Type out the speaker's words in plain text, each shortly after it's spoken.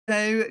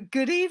So,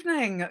 good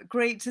evening.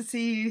 Great to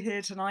see you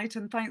here tonight,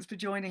 and thanks for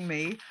joining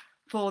me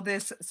for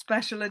this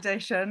special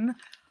edition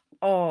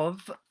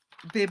of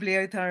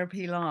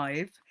Bibliotherapy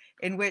Live,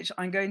 in which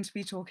I'm going to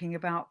be talking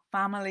about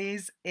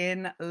families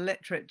in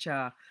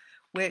literature,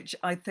 which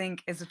I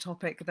think is a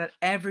topic that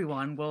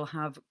everyone will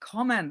have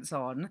comments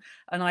on.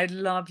 And I'd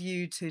love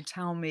you to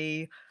tell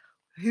me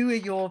who are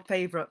your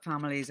favourite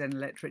families in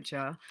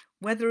literature,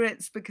 whether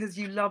it's because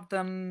you love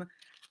them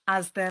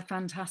as they're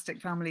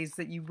fantastic families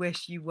that you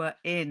wish you were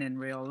in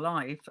real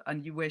life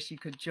and you wish you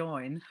could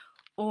join,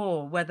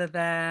 or whether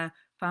they're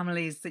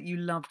families that you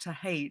love to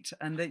hate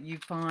and that you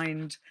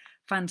find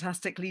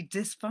fantastically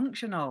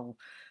dysfunctional.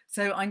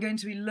 So I'm going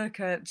to look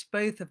at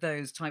both of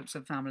those types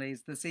of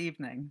families this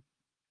evening.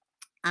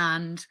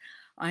 And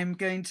I'm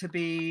going to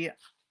be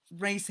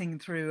racing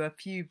through a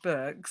few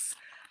books,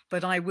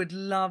 but I would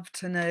love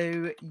to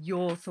know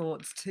your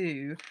thoughts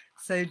too.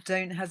 So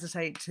don't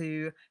hesitate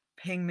to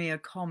ping me a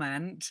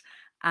comment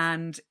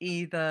and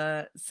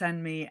either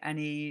send me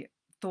any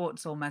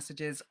thoughts or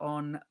messages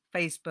on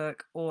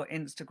Facebook or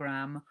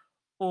Instagram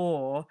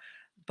or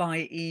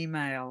by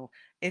email.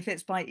 If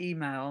it's by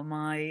email,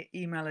 my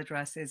email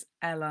address is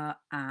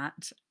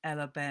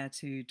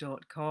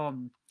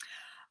ella@ellabeartoo.com.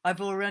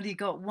 I've already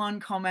got one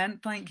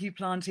comment. Thank you,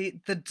 Planty.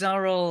 The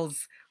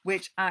Durrells,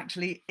 which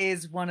actually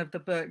is one of the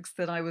books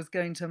that I was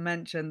going to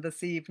mention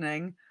this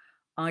evening.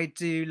 I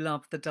do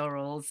love The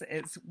Durrells.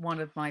 It's one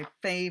of my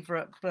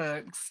favourite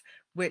books,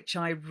 which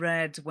I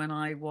read when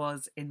I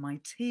was in my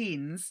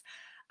teens.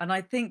 And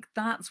I think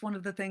that's one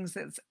of the things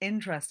that's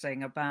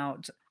interesting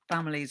about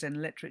families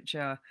in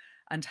literature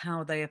and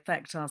how they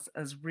affect us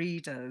as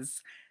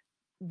readers.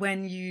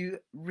 When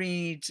you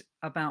read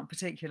about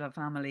particular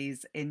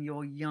families in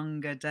your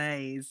younger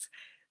days,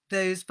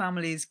 those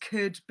families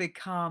could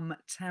become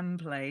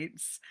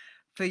templates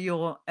for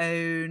your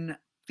own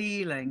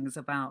feelings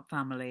about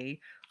family,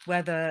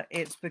 whether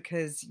it's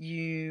because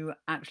you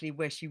actually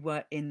wish you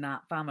were in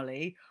that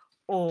family,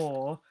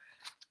 or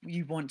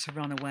you want to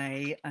run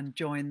away and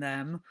join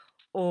them,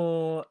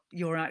 or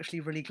you're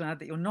actually really glad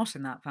that you're not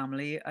in that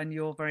family and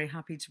you're very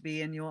happy to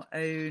be in your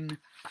own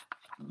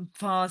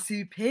far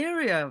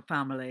superior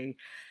family.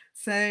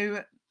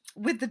 So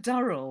with the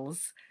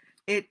Durrells,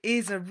 it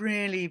is a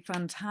really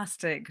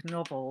fantastic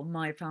novel,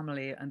 My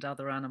Family and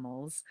Other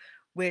Animals,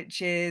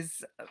 which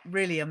is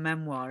really a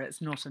memoir.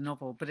 It's not a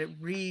novel, but it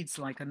reads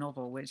like a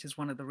novel, which is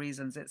one of the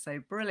reasons it's so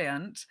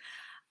brilliant.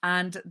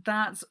 And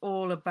that's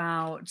all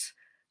about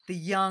the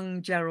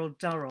young Gerald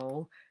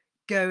Durrell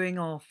going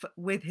off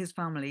with his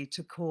family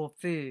to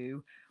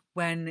Corfu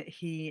when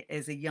he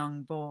is a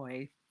young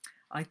boy.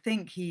 I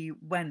think he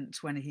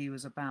went when he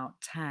was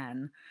about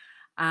 10,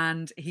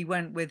 and he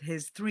went with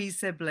his three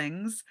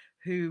siblings,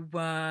 who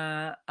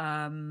were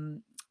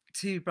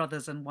two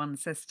brothers and one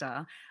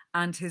sister,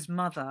 and his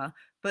mother,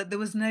 but there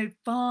was no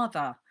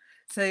father.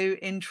 So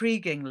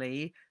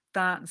intriguingly,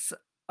 that's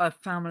a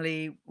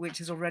family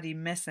which is already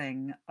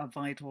missing a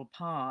vital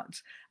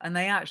part. And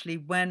they actually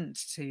went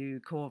to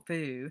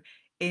Corfu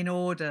in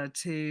order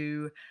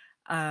to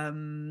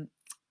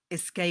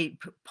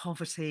escape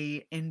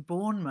poverty in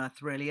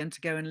Bournemouth, really, and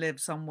to go and live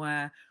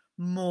somewhere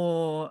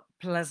more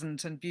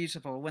pleasant and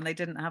beautiful when they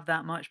didn't have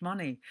that much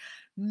money.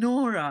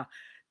 Nora,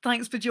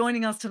 thanks for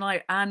joining us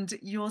tonight. And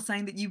you're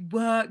saying that you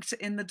worked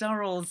in the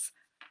Durrells.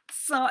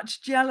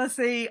 Such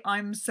jealousy.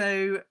 I'm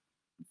so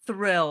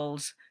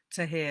thrilled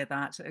to hear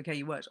that. Okay,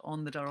 you worked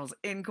on the Durrells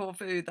in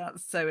Corfu.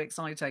 That's so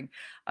exciting.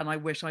 And I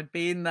wish I'd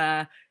been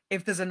there.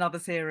 If there's another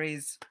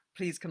series,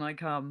 please can I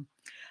come?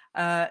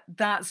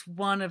 That's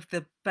one of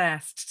the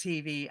best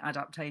TV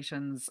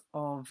adaptations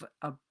of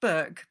a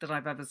book that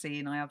I've ever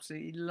seen. I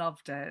absolutely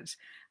loved it.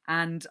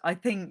 And I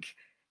think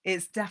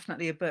it's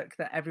definitely a book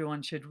that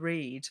everyone should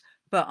read.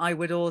 But I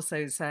would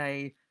also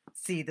say,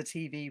 see the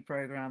TV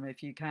programme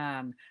if you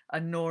can.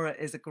 And Nora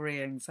is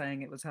agreeing,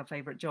 saying it was her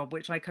favourite job,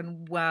 which I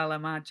can well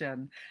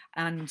imagine.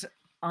 And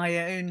I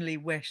only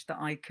wish that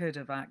I could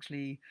have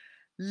actually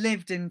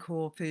lived in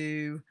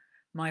Corfu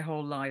my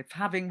whole life.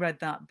 Having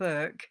read that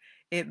book,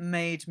 it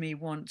made me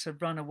want to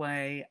run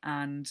away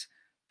and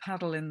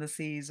paddle in the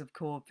seas of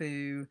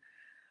Corfu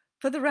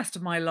for the rest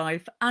of my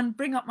life and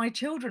bring up my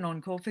children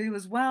on Corfu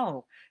as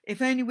well.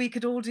 If only we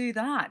could all do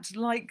that,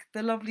 like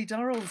the lovely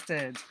Durrells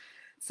did.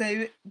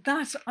 So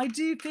that, I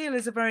do feel,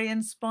 is a very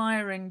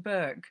inspiring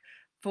book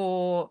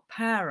for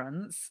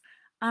parents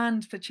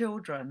and for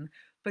children,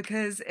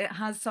 because it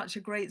has such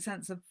a great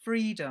sense of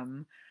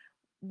freedom,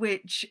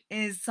 which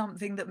is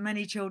something that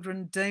many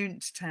children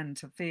don't tend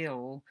to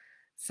feel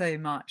so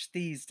much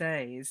these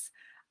days.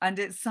 And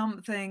it's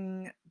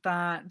something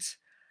that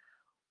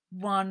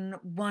one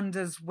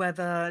wonders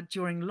whether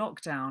during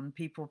lockdown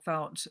people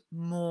felt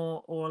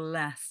more or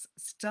less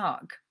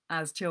stuck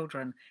as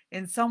children.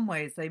 In some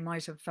ways, they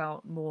might have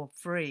felt more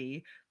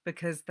free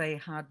because they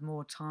had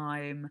more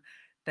time.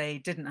 They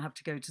didn't have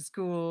to go to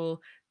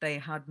school. They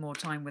had more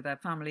time with their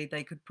family.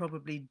 They could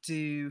probably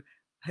do,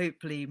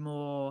 hopefully,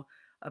 more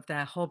of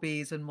their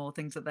hobbies and more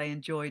things that they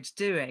enjoyed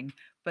doing.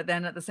 But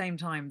then at the same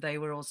time, they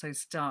were also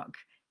stuck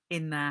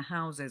in their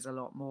houses a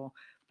lot more.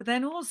 But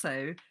then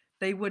also,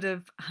 they would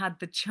have had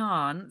the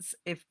chance,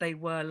 if they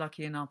were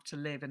lucky enough to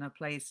live in a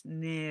place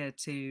near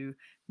to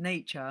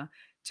nature,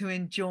 to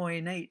enjoy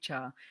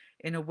nature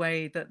in a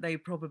way that they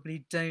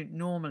probably don't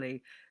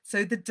normally.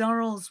 So The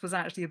Durrells was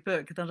actually a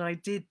book that I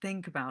did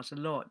think about a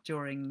lot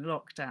during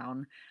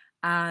lockdown,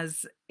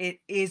 as it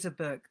is a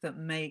book that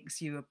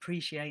makes you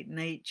appreciate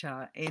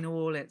nature in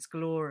all its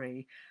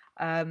glory.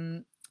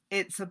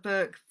 It's a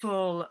book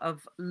full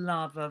of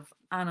love of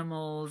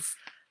animals,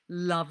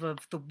 love of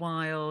the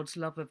wild,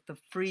 love of the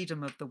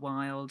freedom of the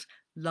wild,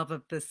 love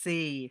of the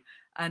sea.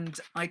 And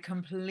I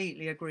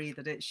completely agree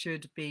that it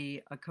should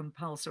be a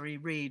compulsory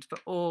read for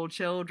all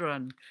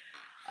children.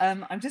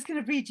 I'm just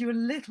going to read you a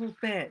little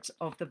bit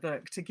of the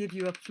book to give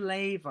you a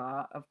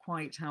flavour of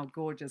quite how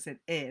gorgeous it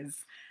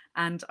is.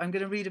 And I'm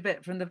going to read a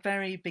bit from the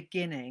very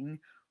beginning,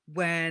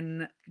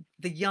 when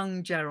the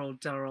young Gerald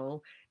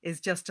Durrell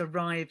is just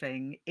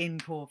arriving in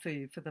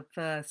Corfu for the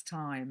first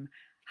time,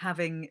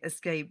 having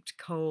escaped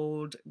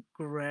cold,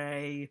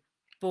 grey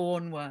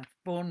Bournemouth.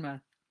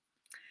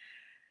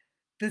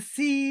 The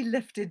sea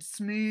lifted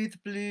smooth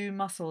blue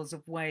muscles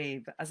of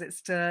wave as it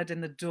stirred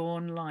in the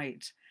dawn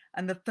light,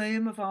 and the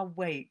foam of our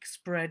wake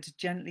spread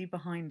gently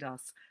behind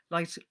us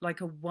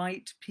like a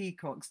white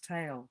peacock's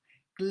tail,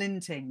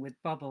 glinting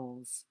with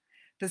bubbles.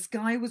 The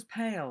sky was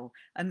pale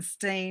and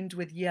stained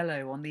with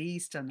yellow on the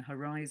eastern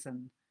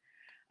horizon.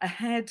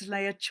 Ahead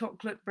lay a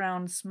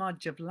chocolate-brown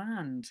smudge of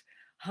land,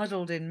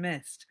 huddled in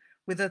mist,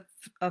 with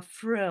a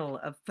frill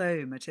of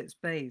foam at its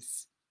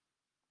base.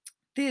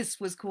 This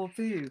was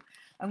Corfu,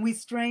 and we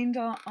strained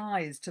our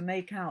eyes to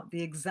make out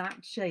the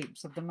exact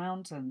shapes of the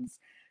mountains,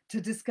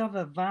 to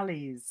discover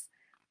valleys,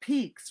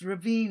 peaks,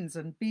 ravines,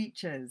 and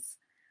beaches.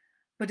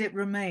 But it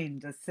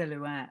remained a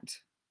silhouette.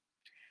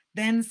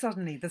 Then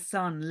suddenly the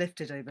sun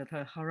lifted over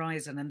the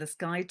horizon and the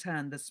sky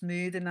turned the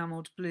smooth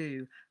enamelled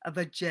blue of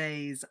a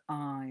jay's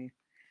eye.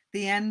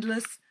 The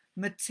endless,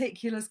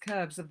 meticulous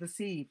curves of the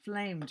sea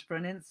flamed for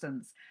an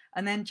instant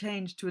and then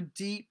changed to a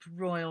deep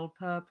royal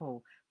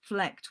purple,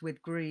 flecked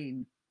with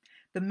green.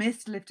 The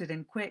mist lifted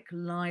in quick,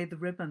 lithe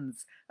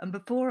ribbons, and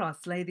before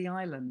us lay the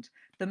island,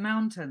 the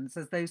mountains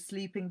as though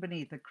sleeping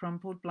beneath a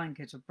crumpled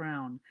blanket of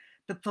brown,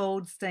 the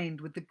folds stained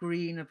with the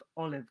green of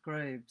olive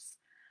groves.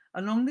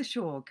 Along the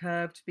shore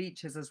curved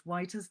beaches as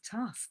white as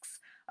tusks,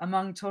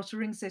 among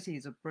tottering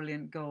cities of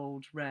brilliant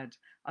gold, red,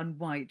 and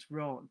white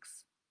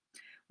rocks.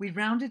 We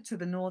rounded to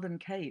the northern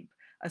cape,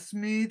 a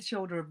smooth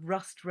shoulder of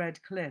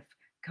rust-red cliff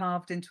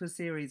carved into a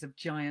series of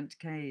giant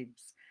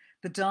caves.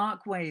 The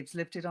dark waves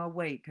lifted our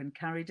wake and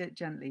carried it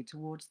gently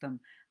towards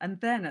them,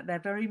 and then at their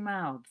very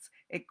mouths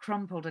it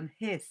crumpled and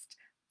hissed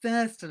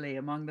thirstily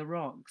among the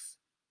rocks.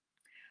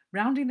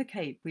 Rounding the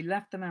cape, we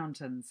left the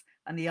mountains,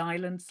 and the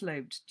island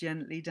sloped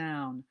gently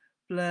down,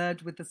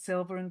 blurred with the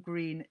silver and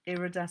green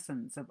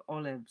iridescence of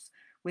olives,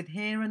 with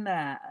here and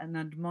there an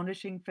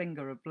admonishing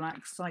finger of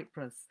black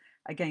cypress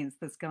against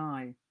the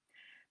sky.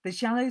 The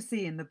shallow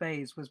sea in the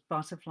bays was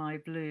butterfly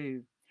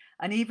blue,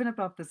 and even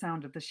above the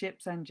sound of the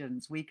ship's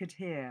engines we could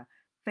hear,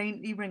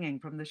 faintly ringing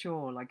from the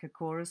shore like a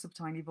chorus of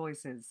tiny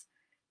voices,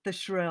 the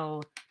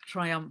shrill,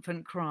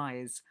 triumphant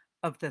cries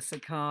of the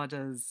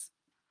cicadas.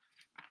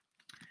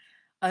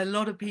 A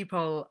lot of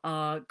people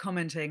are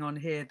commenting on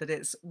here that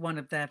it's one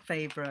of their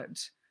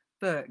favourite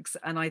books,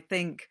 and I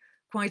think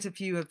quite a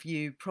few of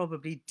you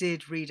probably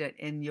did read it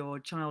in your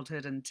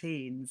childhood and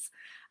teens.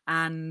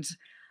 And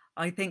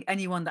I think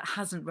anyone that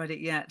hasn't read it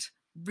yet,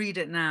 read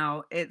it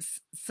now.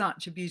 It's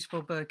such a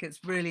beautiful book. It's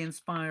really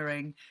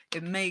inspiring.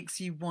 It makes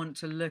you want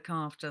to look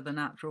after the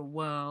natural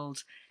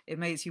world. It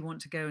makes you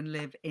want to go and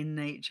live in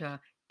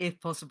nature, if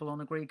possible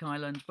on a Greek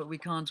island, but we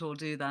can't all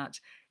do that.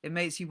 It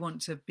makes you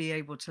want to be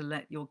able to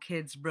let your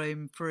kids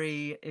roam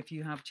free if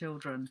you have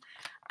children.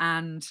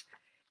 And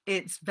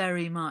it's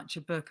very much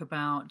a book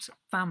about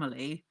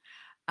family,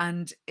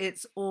 and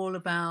it's all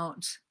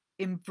about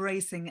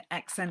embracing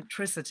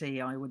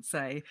eccentricity, I would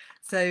say.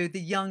 So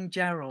the young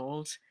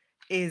Gerald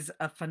is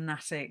a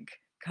fanatic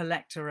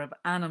collector of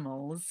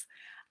animals,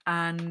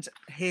 and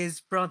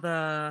his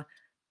brother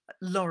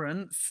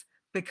Lawrence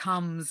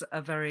becomes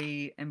a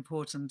very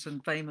important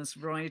and famous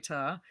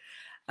writer.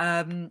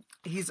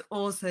 He's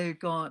also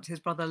got his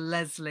brother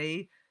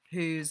Leslie,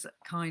 who's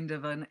kind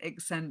of an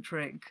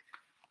eccentric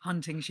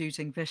hunting,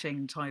 shooting,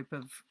 fishing type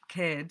of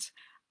kid.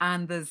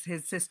 And there's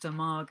his sister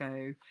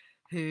Margot,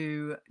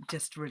 who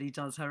just really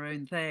does her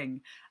own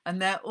thing.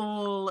 And they're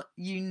all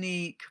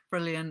unique,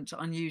 brilliant,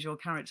 unusual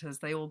characters.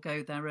 They all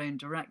go their own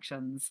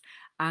directions.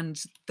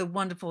 And the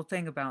wonderful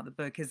thing about the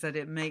book is that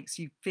it makes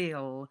you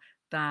feel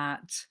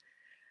that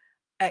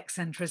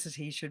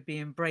eccentricity should be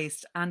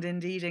embraced and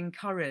indeed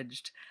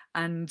encouraged.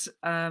 And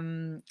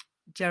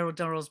Gerald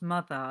Durrell's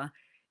mother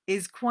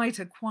is quite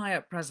a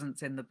quiet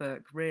presence in the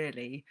book,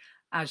 really,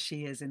 as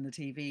she is in the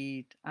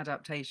TV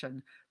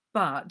adaptation.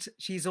 But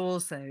she's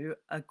also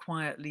a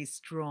quietly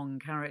strong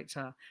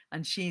character,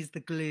 and she's the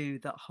glue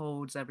that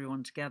holds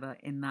everyone together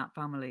in that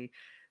family.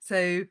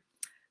 So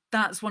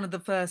that's one of the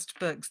first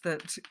books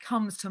that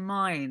comes to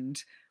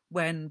mind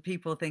when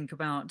people think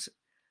about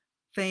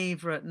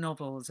favourite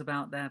novels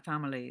about their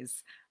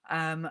families.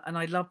 And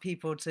I'd love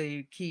people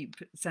to keep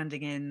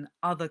sending in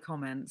other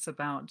comments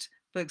about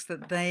books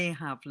that they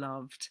have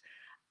loved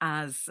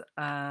as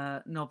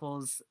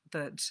novels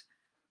that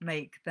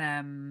make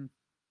them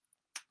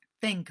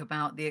think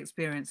about the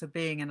experience of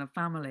being in a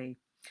family.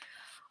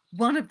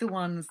 One of the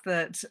ones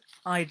that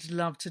I'd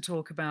love to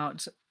talk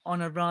about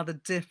on a rather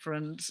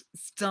different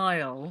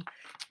style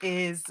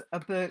is a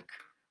book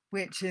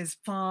which is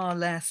far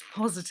less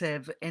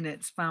positive in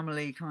its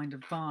family kind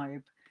of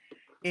vibe.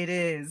 It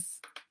is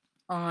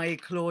I,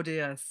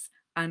 Claudius,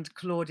 and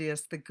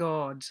Claudius the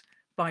God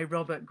by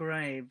Robert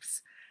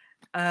Graves.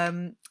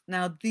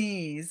 Now,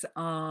 these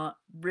are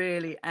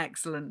really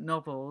excellent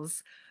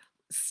novels,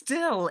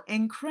 still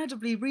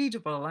incredibly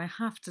readable, I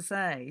have to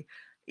say,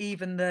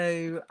 even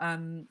though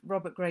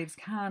Robert Graves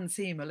can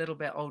seem a little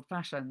bit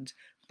old-fashioned.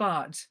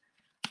 But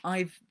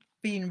I've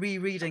been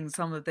rereading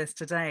some of this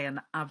today and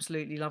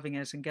absolutely loving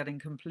it and getting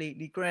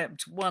completely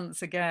gripped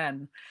once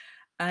again.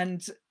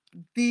 And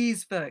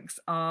these books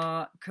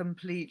are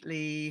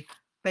completely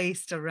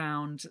based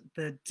around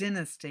the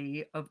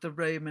dynasty of the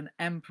Roman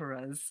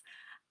emperors,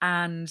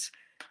 and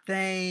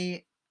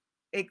they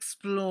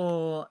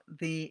explore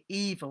the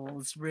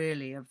evils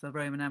really of the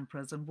Roman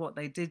emperors and what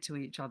they did to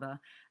each other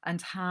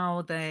and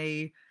how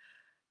they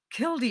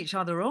killed each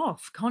other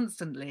off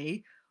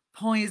constantly,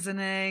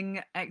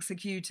 poisoning,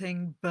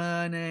 executing,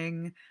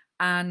 burning,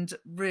 and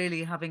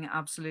really having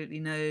absolutely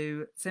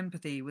no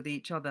sympathy with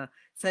each other.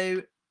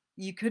 So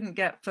you couldn't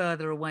get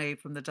further away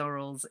from the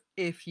Durrells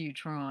if you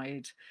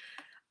tried.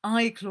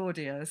 I,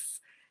 Claudius,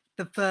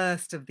 the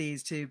first of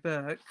these two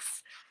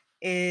books,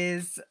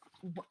 is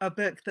a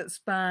book that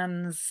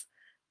spans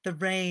the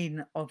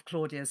reign of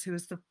Claudius, who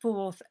was the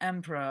fourth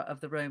emperor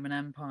of the Roman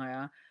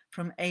Empire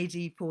from AD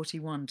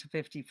 41 to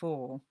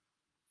 54.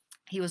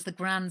 He was the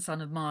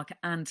grandson of Mark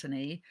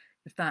Antony,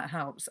 if that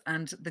helps,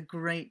 and the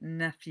great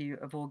nephew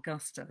of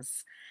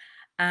Augustus.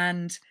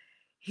 And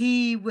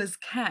he was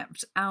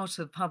kept out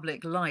of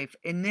public life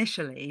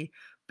initially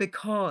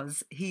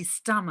because he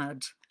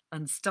stammered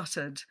and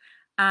stuttered,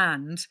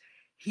 and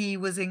he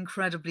was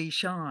incredibly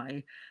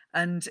shy,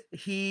 and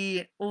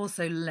he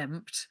also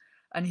limped,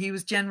 and he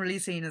was generally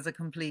seen as a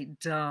complete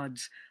dud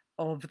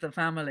of the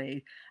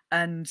family,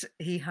 and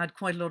he had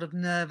quite a lot of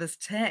nervous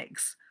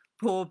tics.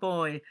 Poor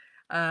boy.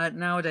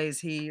 Nowadays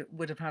he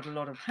would have had a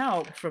lot of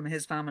help from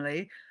his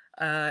family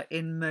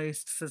in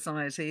most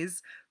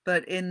societies,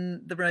 but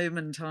in the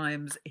Roman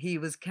times he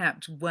was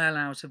kept well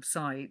out of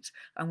sight,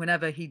 and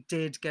whenever he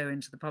did go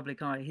into the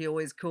public eye he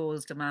always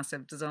caused a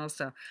massive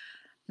disaster.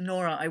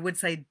 Nora, I would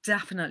say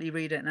definitely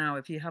read it now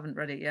if you haven't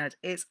read it yet.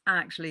 It's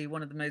actually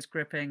one of the most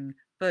gripping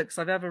books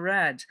I've ever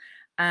read,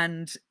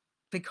 and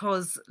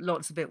because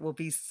lots of it will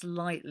be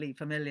slightly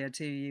familiar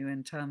to you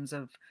in terms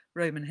of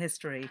Roman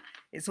history,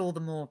 it's all the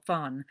more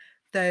fun.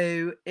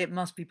 Though it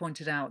must be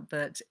pointed out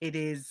that it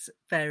is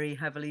very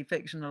heavily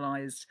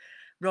fictionalized.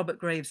 Robert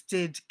Graves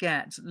did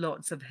get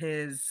lots of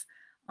his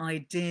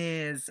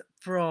ideas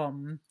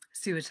from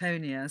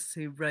Suetonius,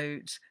 who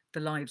wrote the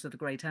lives of the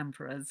great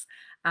emperors,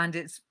 and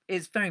it's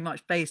very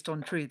much based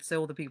on truth. So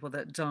all the people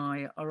that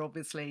die are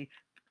obviously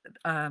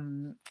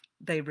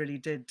they really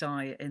did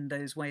die in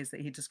those ways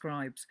that he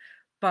describes,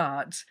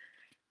 but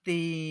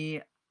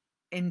the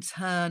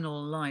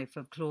internal life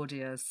of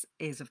Claudius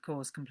is of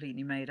course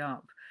completely made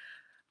up.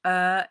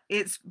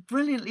 It's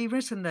brilliantly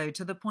written, though,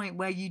 to the point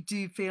where you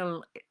do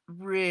feel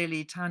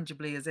really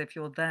tangibly as if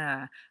you're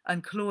there.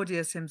 And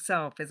Claudius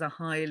himself is a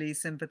highly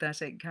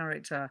sympathetic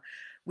character.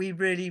 We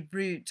really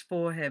root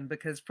for him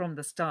because from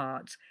the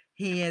start,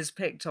 he is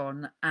picked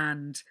on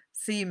and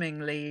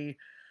seemingly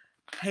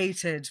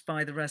hated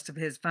by the rest of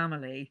his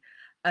family.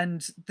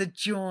 And the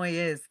joy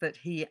is that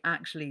he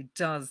actually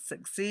does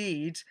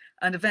succeed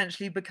and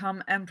eventually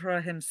become emperor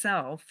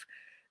himself,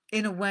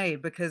 in a way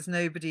because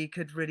nobody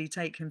could really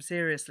take him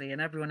seriously,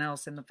 and everyone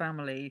else in the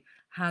family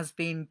has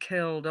been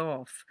killed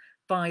off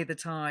by the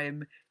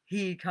time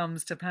he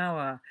comes to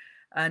power.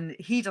 And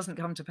he doesn't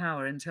come to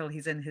power until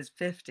he's in his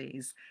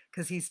 50s,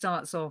 because he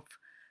starts off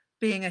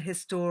being a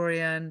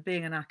historian,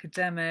 being an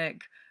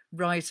academic,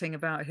 writing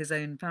about his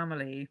own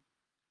family,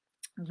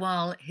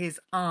 while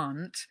his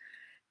aunt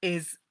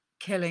is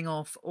killing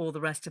off all the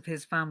rest of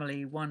his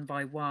family one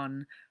by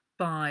one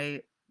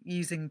by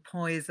using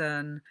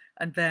poison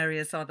and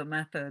various other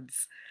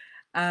methods.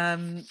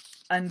 And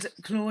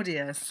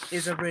Claudius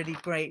is a really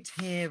great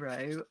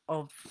hero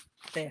of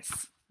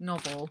this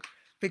novel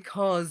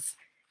because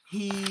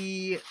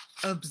he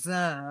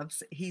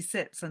observes, he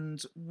sits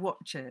and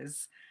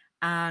watches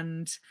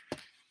and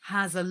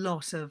has a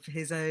lot of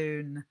his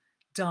own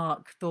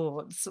dark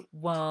thoughts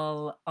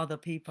while other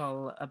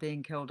people are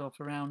being killed off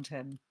around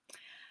him.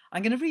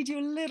 I'm going to read you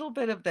a little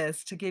bit of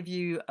this to give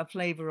you a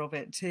flavour of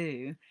it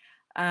too.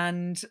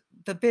 And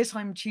the bit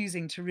I'm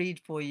choosing to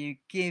read for you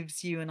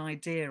gives you an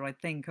idea, I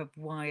think, of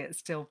why it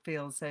still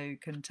feels so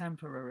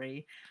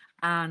contemporary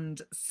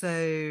and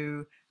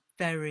so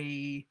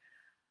very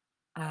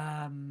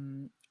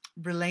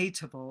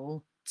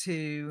relatable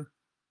to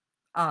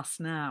us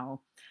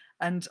now.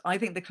 And I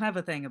think the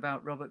clever thing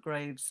about Robert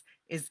Graves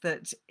is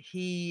that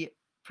he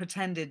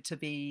pretended to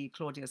be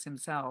Claudius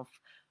himself,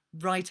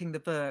 writing the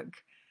book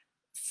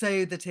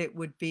so that it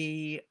would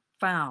be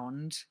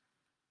found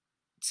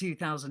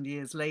 2,000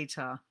 years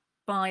later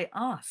by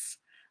us.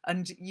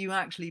 And you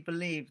actually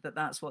believe that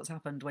that's what's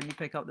happened when you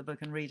pick up the book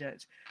and read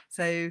it.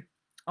 So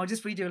I'll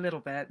just read you a little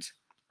bit.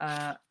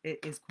 It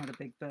is quite a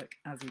big book,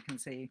 as you can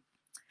see.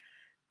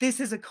 This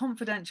is a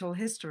confidential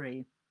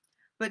history,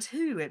 but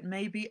who, it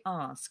may be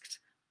asked,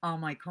 are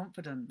my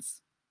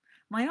confidants?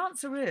 My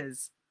answer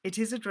is, it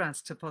is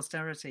addressed to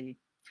posterity.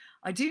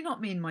 I do not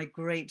mean my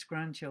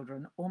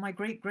great-grandchildren or my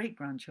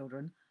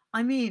great-great-grandchildren.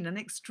 I mean an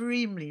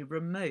extremely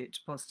remote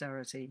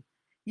posterity.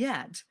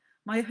 Yet,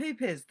 my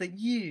hope is that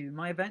you,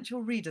 my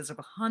eventual readers of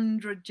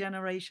 100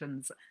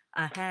 generations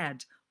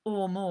ahead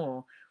or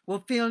more,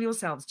 will feel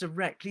yourselves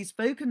directly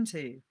spoken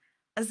to,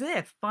 as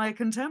if by a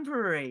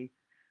contemporary.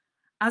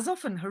 As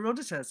often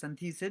Herodotus and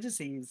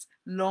Thucydides,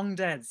 long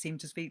dead, seem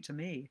to speak to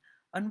me.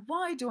 And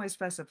why do I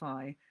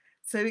specify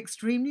so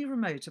extremely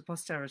remote a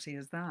posterity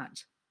as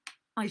that?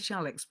 I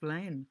shall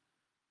explain.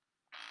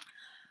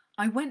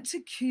 I went to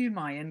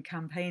Cumae in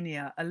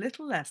Campania a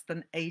little less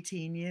than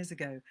 18 years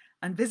ago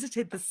and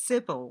visited the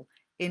Sibyl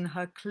in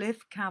her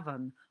cliff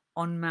cavern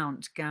on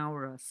Mount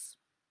Gaurus.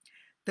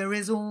 There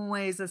is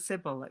always a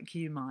Sibyl at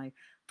Cumae,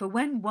 for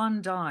when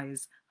one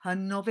dies, her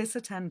novice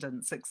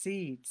attendant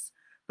succeeds,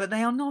 but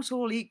they are not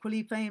all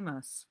equally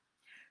famous.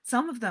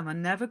 Some of them are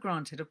never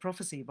granted a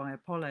prophecy by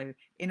Apollo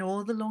in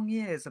all the long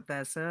years of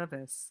their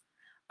service.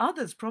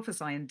 Others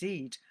prophesy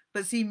indeed,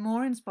 but seem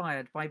more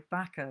inspired by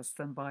Bacchus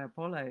than by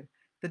Apollo,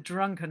 the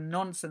drunken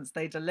nonsense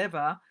they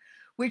deliver,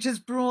 which has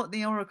brought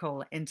the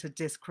oracle into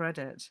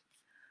discredit.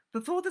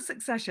 Before the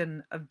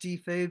succession of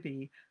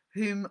Diphobe,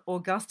 whom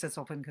Augustus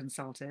often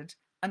consulted,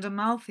 and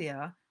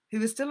Amalthea,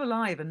 who is still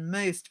alive and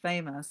most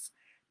famous,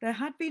 there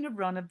had been a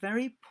run of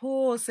very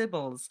poor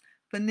Sibyls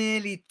for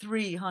nearly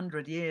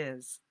 300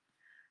 years.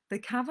 The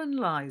cavern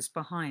lies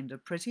behind a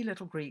pretty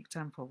little Greek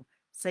temple,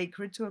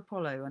 sacred to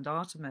Apollo and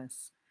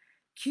Artemis.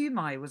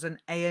 Cumae was an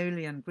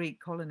Aeolian Greek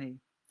colony.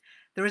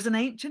 There is an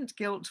ancient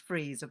gilt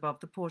frieze above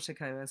the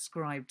portico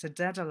ascribed to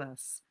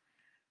Daedalus,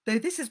 though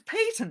this is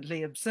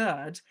patently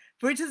absurd,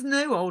 for it is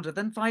no older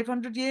than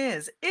 500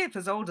 years, if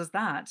as old as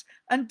that,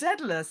 and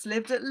Daedalus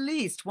lived at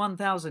least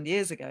 1,000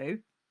 years ago.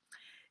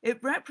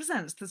 It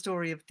represents the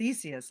story of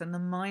Theseus and the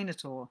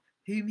Minotaur,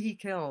 whom he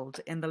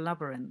killed in the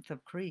labyrinth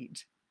of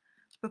Crete.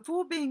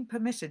 Before being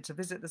permitted to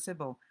visit the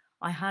Sibyl,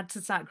 I had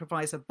to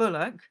sacrifice a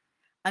bullock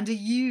and a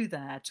ewe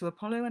there to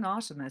Apollo and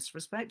Artemis,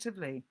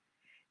 respectively.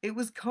 It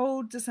was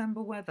cold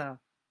December weather.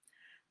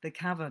 The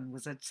cavern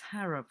was a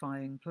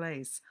terrifying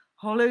place,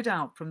 hollowed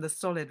out from the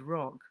solid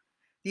rock.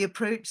 The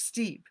approach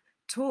steep,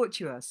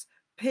 tortuous,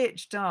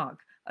 pitch dark,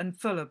 and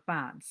full of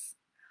bats.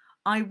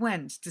 I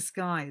went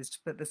disguised,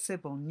 but the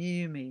Sibyl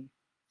knew me.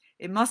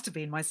 It must have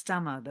been my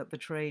stammer that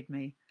betrayed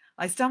me.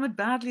 I stammered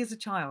badly as a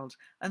child,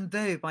 and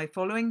though by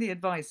following the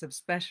advice of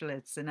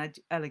specialists in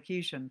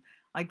elocution,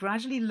 I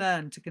gradually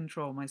learned to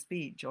control my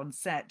speech on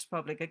set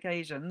public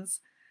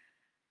occasions,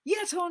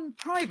 yet on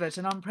private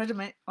and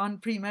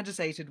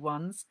unpremeditated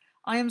ones,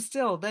 I am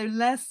still, though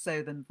less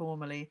so than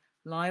formerly,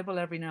 liable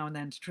every now and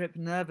then to trip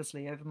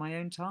nervously over my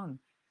own tongue,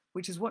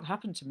 which is what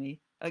happened to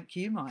me at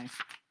Cumae.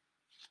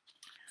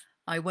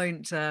 I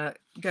won't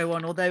go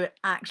on, although it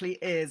actually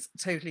is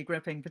totally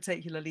gripping,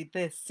 particularly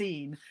this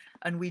scene,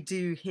 and we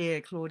do hear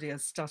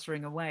Claudius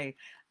stuttering away.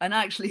 And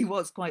actually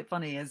what's quite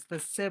funny is the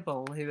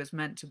Sibyl, who is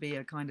meant to be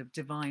a kind of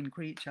divine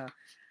creature,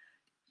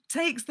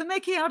 takes the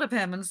mickey out of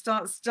him and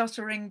starts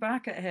stuttering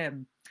back at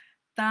him.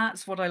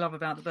 That's what I love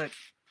about the book.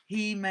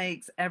 He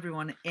makes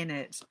everyone in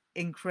it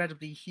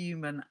incredibly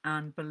human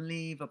and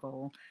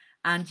believable.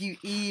 And you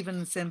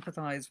even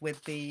sympathize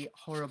with the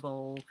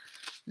horrible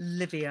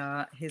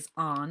Livia, his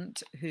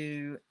aunt,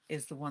 who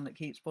is the one that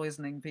keeps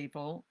poisoning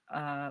people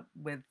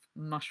with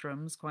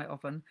mushrooms quite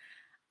often.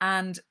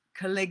 And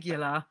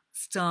Caligula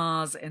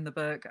stars in the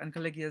book, and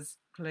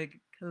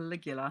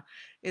Caligula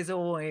is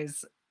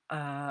always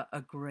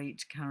a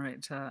great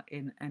character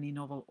in any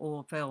novel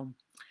or film.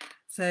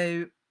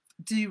 So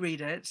do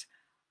read it.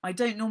 I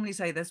don't normally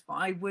say this, but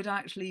I would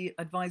actually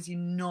advise you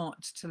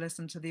not to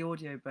listen to the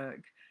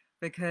audiobook,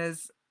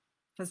 because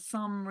for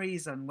some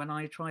reason, when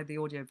I tried the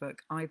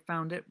audiobook, I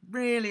found it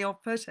really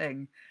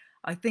off-putting.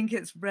 I think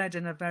it's read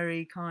in a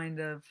very kind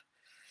of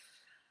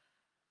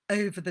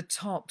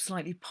over-the-top,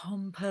 slightly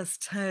pompous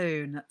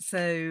tone.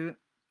 So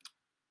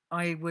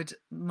I would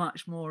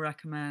much more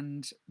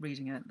recommend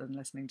reading it than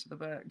listening to the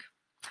book.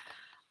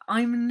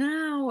 I'm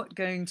now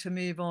going to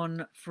move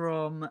on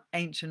from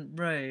ancient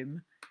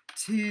Rome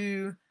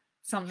to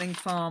something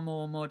far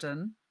more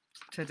modern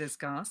to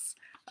discuss.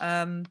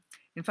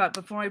 In fact,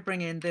 before I bring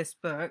in this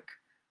book,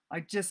 I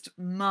just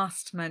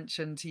must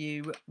mention to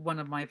you one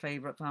of my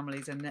favourite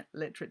families in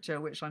literature,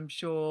 which I'm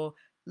sure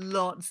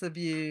lots of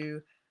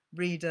you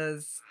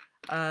readers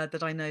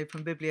that I know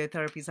from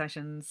bibliotherapy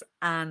sessions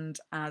and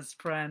as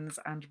friends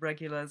and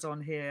regulars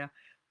on here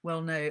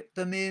will know,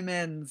 the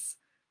Moomins.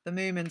 The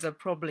Moomins are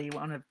probably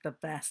one of the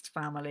best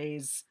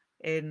families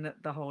in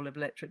the whole of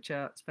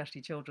literature,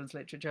 especially children's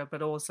literature,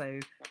 but also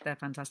they're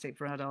fantastic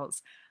for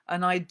adults.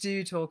 And I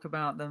do talk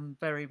about them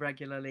very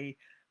regularly.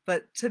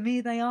 But to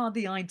me, they are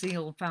the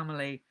ideal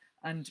family.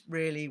 And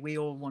really, we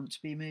all want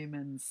to be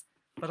Moomins.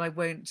 But I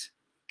won't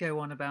go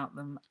on about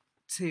them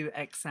to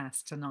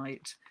excess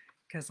tonight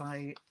because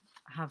I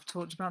have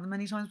talked about them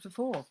many times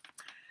before.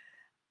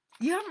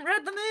 You haven't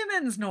read The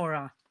Moomins,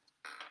 Nora?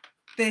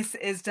 This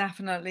is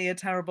definitely a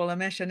terrible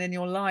omission in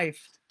your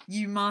life.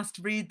 You must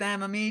read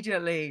them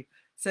immediately.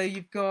 So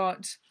you've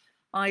got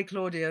I,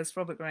 Claudius,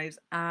 Robert Graves,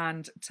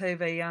 and Tove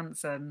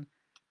Jansson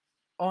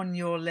on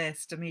your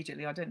list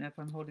immediately. I don't know if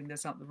I'm holding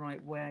this up the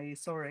right way,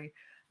 sorry.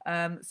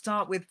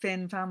 Start with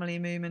Finn Family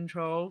Moomin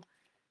Troll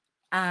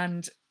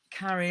and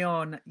carry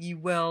on. You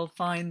will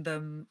find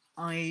them,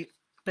 I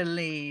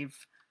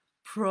believe,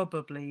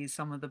 probably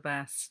some of the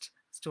best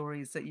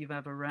stories that you've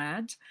ever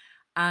read.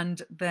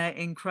 And they're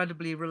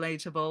incredibly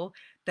relatable.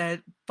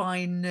 They're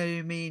by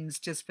no means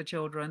just for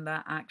children.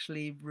 They're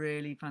actually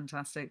really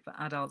fantastic for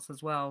adults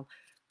as well,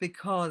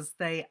 because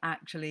they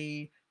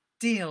actually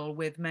deal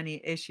with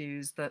many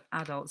issues that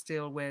adults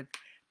deal with.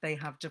 They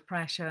have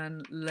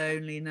depression,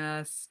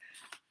 loneliness,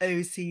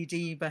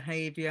 OCD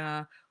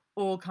behavior,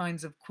 all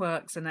kinds of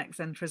quirks and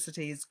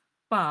eccentricities,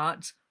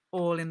 but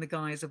all in the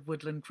guise of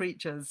woodland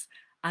creatures.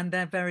 And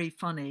they're very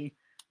funny,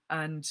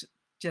 and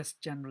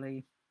just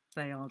generally,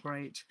 they are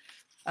great.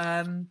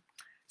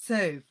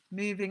 So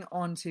moving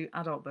on to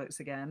adult books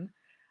again.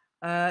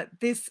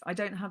 This, I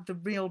don't have the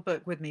real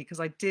book with me because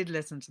I did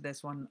listen to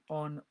this one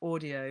on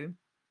audio.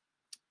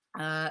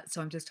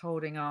 So I'm just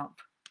holding up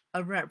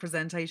a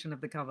representation of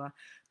the cover.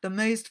 The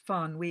Most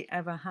Fun We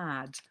Ever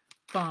Had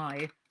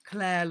by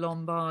Claire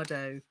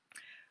Lombardo,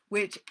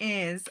 which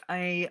is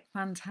a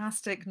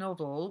fantastic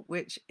novel,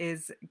 which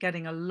is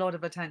getting a lot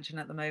of attention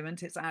at the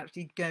moment. It's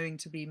actually going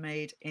to be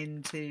made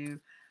into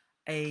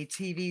a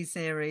TV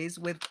series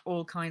with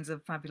all kinds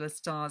of fabulous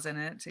stars in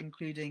it,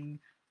 including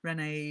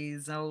Renee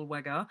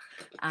Zellweger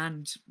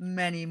and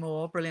many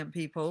more brilliant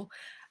people.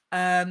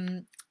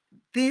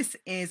 This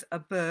is a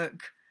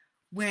book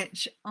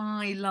which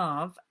I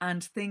love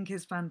and think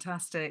is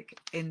fantastic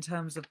in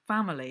terms of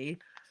family,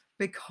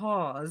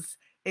 because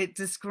it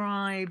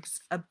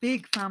describes a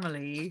big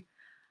family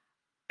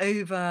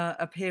over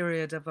a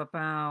period of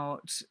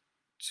about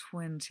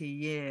 20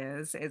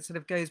 years. It sort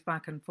of goes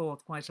back and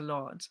forth quite a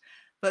lot.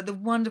 But the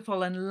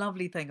wonderful and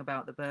lovely thing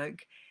about the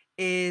book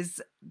is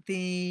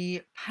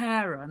the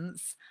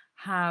parents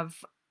have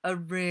a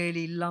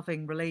really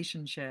loving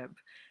relationship.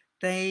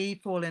 They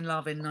fall in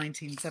love in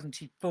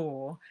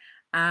 1974,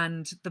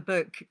 and the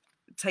book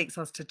takes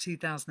us to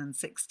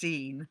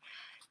 2016.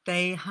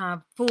 They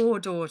have 4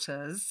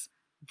 daughters,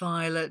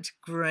 Violet,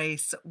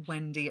 Grace,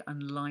 Wendy,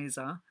 and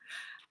Liza.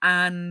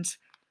 And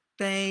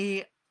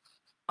they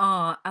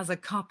are, as a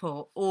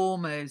couple,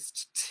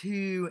 almost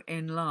too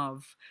in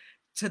love,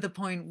 to the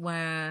point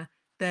where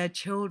their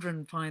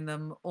children find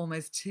them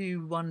almost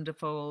too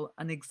wonderful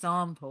an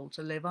example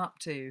to live up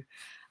to.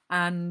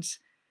 And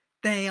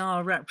they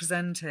are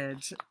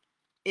represented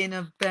in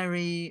a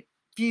very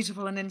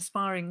beautiful and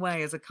inspiring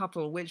way as a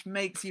couple, which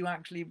makes you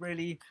actually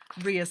really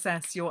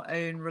reassess your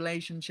own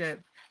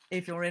relationship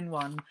if you're in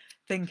one,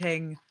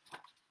 thinking,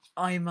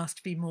 I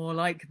must be more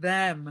like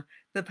them.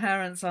 The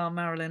parents are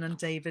Marilyn and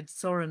David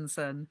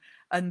Sorensen,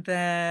 and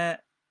they're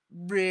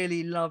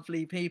really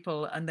lovely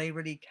people, and they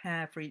really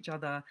care for each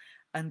other,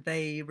 and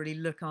they really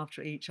look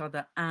after each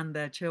other and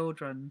their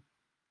children.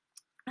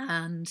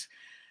 And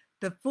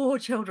the 4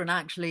 children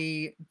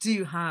actually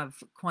do have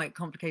quite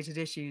complicated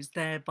issues.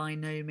 They're by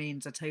no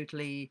means a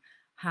totally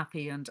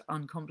happy and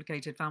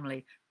uncomplicated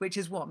family, which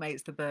is what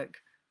makes the book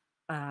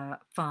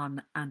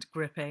fun and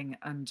gripping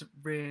and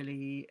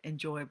really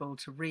enjoyable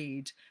to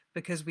read,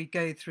 because we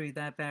go through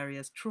their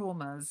various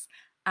traumas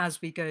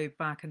as we go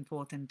back and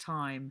forth in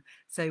time.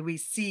 So we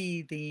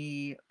see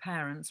the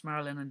parents,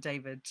 Marilyn and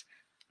David,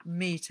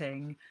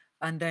 meeting,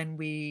 and then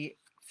we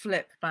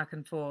flip back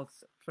and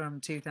forth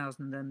from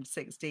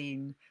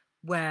 2016,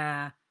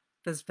 where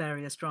there's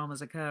various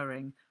dramas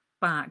occurring,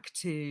 back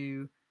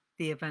to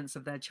the events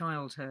of their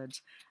childhood.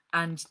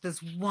 And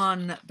there's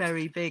one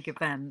very big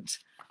event,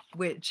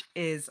 which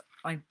is,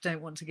 I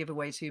don't want to give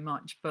away too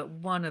much, but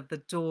one of the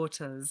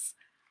daughters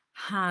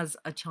has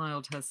a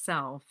child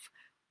herself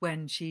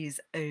when she's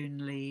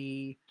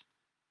only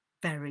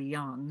very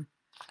young.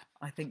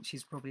 I think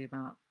she's probably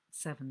about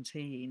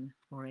 17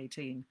 or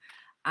 18.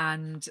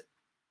 And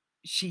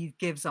she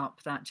gives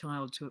up that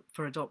child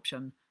for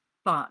adoption.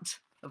 But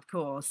of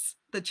course,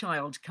 the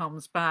child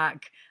comes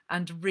back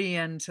and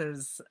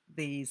re-enters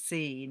the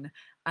scene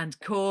and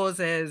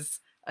causes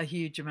a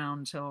huge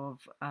amount of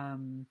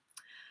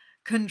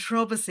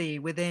controversy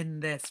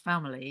within this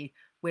family,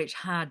 which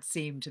had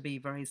seemed to be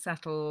very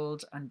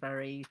settled and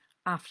very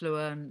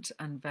affluent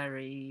and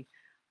very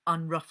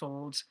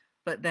unruffled.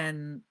 But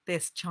then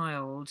this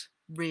child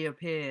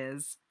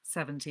reappears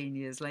 17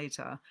 years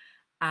later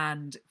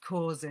and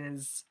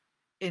causes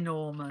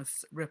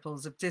enormous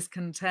ripples of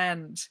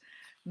discontent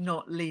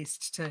not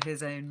least to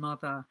his own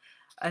mother.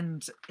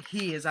 And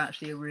he is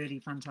actually a really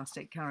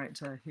fantastic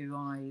character who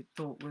I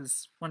thought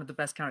was one of the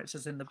best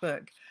characters in the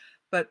book.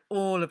 But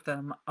all of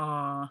them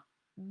are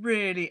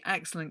really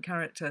excellent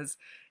characters.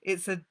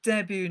 It's a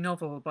debut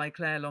novel by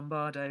Claire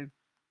Lombardo,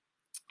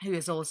 who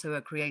is also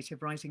a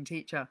creative writing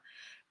teacher.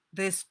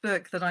 This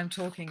book that I'm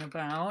talking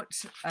about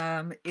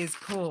is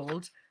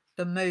called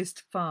The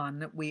Most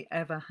Fun We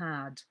Ever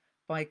Had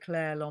by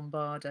Claire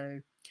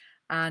Lombardo.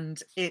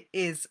 And it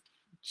is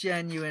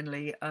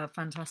genuinely a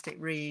fantastic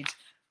read,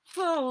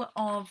 full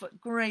of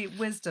great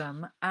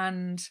wisdom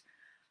and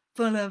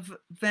full of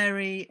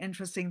very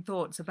interesting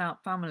thoughts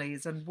about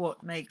families and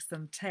what makes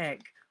them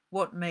tick,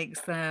 what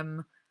makes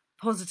them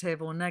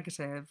positive or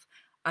negative,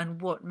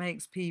 and what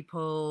makes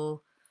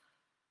people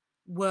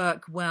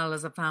work well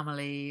as a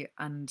family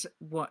and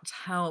what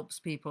helps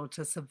people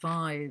to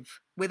survive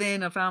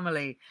within a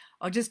family.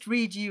 I'll just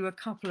read you a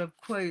couple of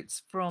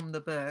quotes from the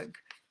book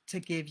to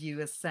give you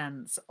a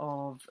sense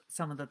of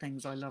some of the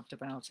things I loved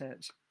about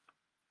it.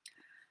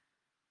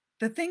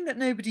 The thing that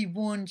nobody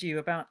warned you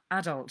about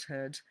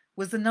adulthood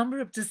was the number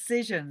of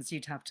decisions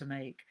you'd have to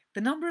make,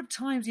 the number of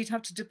times you'd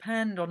have to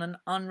depend on an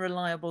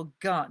unreliable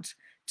gut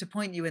to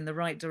point you in the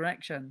right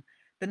direction,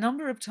 the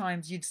number of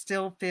times you'd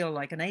still feel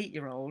like an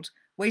 8-year-old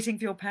waiting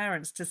for your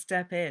parents to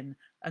step in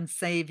and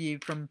save you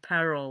from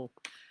peril.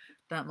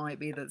 That might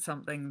be that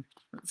something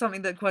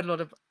that quite a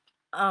lot of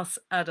us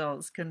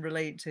adults can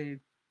relate to.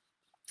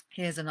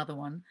 Here's another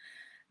one.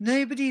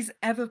 Nobody's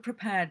ever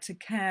prepared to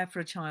care for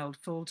a child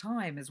full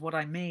time, is what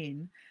I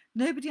mean.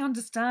 Nobody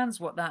understands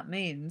what that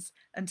means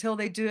until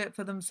they do it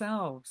for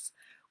themselves.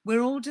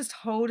 We're all just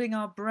holding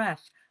our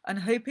breath and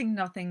hoping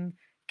nothing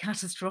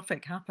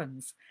catastrophic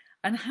happens.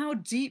 And how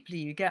deeply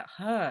you get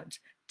hurt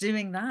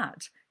doing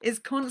that is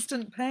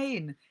constant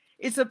pain.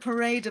 It's a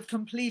parade of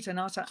complete and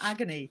utter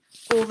agony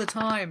all the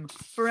time,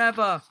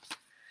 forever.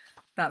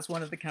 That's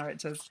one of the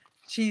characters.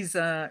 She's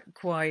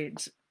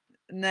quite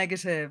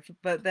negative,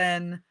 but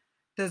then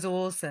there's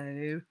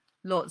also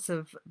lots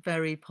of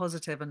very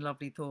positive and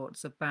lovely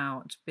thoughts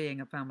about being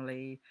a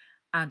family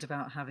and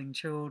about having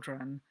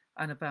children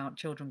and about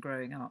children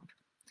growing up.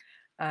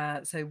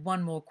 So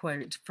one more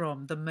quote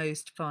from The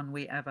Most Fun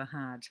We Ever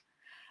Had.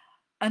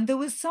 And there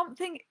was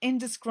something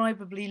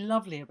indescribably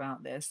lovely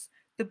about this.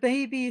 The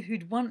baby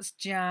who'd once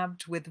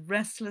jabbed with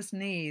restless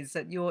knees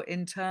at your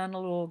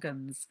internal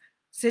organs,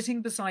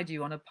 sitting beside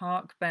you on a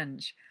park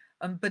bench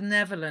and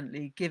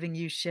benevolently giving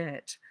you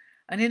shit.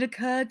 And it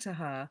occurred to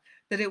her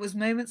that it was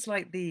moments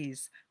like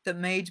these that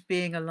made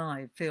being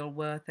alive feel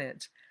worth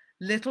it.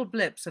 Little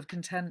blips of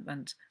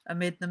contentment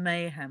amid the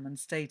mayhem and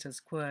status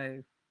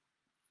quo.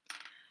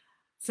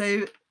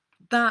 So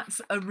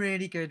that's a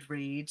really good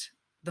read.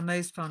 The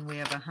Most Fun We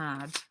Ever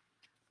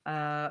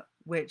Had,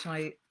 which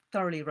I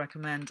thoroughly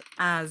recommend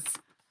as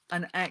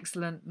an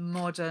excellent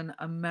modern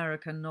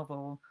American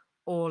novel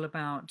all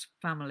about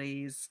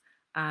families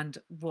and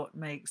what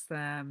makes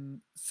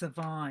them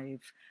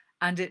survive.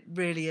 And it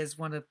really is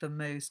one of the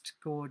most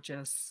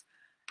gorgeous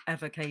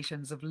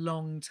evocations of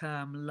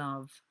long-term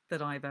love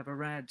that I've ever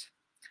read.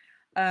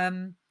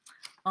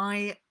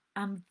 I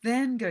am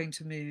then going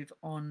to move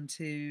on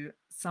to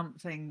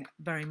something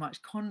very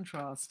much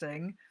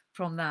contrasting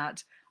from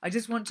that. I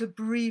just want to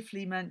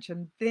briefly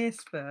mention this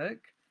book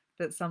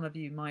that some of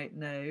you might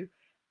know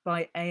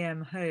by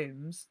A.M.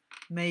 Holmes,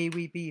 May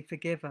We Be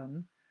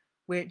Forgiven,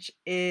 which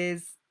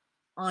is,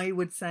 I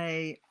would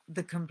say,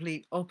 the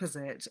complete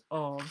opposite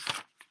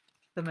of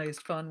The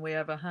Most Fun We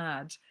Ever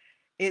Had.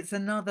 It's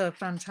another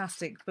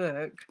fantastic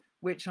book,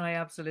 which I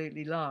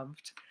absolutely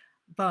loved,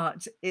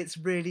 but it's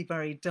really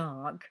very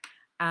dark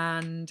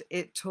and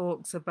it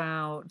talks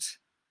about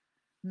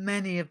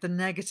many of the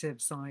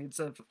negative sides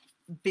of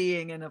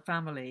being in a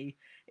family.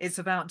 It's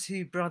about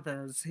two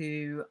brothers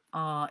who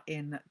are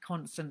in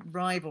constant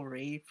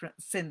rivalry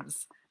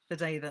since the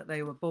day that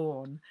they were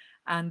born.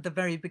 And the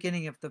very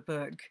beginning of the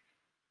book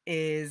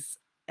is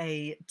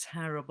a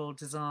terrible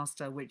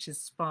disaster, which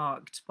is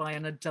sparked by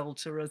an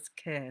adulterous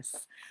kiss.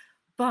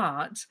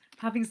 But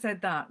having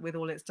said that, with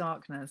all its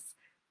darkness,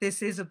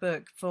 this is a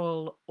book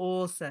full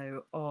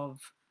also of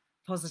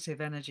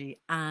positive energy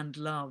and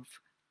love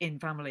in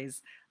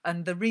families.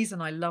 And the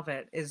reason I love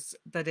it is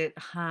that it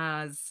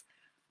has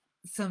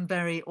some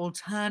very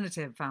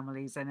alternative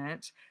families in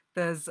it.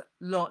 There's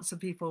lots of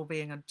people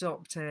being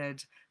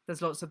adopted.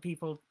 There's lots of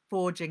people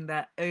forging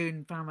their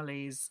own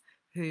families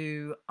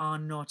who are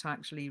not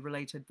actually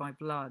related by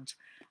blood.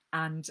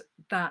 And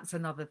that's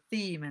another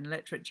theme in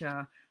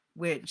literature,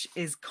 which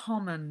is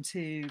common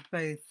to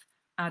both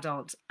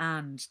adult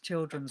and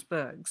children's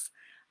books.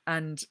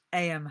 And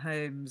A.M.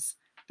 Holmes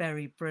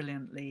very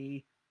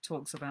brilliantly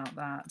talks about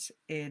that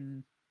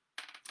in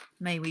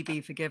May We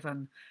Be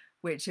Forgiven,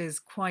 which is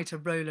quite a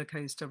roller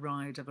coaster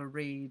ride of a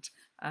read,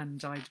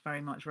 and I'd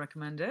very much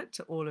recommend it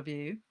to all of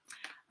you.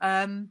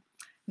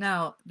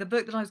 Now, the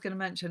book that I was going to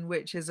mention,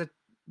 which is a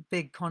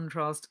big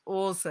contrast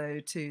also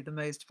to The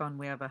Most Fun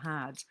We Ever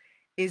Had,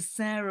 is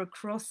Sarah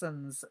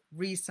Crosson's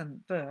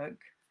recent book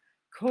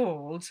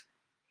called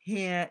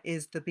Here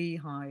is the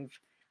Beehive.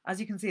 As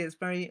you can see, it's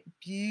very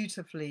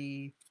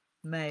beautifully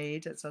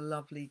made. It's a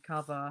lovely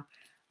cover.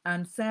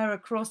 And Sarah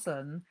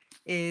Crossan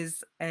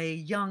is a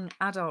young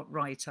adult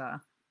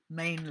writer,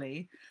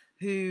 mainly,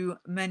 who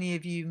many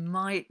of you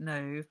might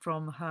know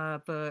from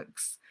her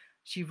books.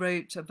 She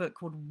wrote a book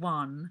called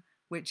One,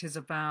 which is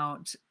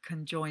about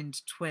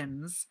conjoined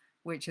twins,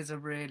 which is a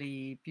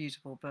really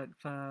beautiful book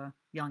for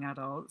young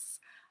adults.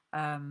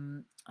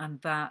 And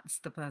that's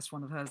the first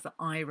one of hers that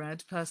I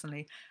read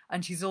personally.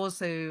 And she's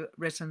also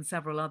written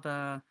several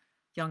other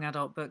young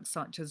adult books,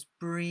 such as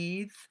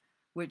Breathe,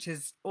 which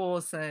is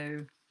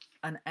also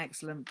an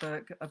excellent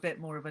book, a bit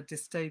more of a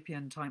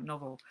dystopian type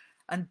novel.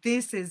 And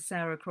this is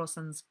Sarah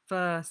Crossan's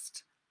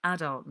first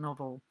adult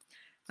novel.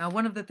 Now,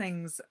 one of the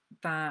things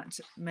that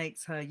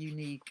makes her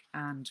unique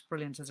and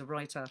brilliant as a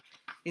writer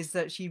is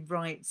that she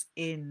writes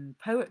in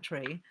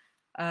poetry.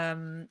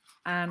 And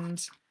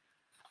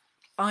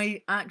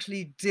I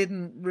actually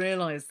didn't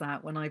realize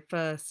that when I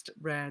first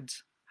read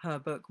her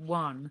book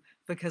One,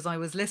 because I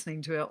was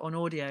listening to it on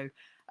audio.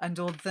 And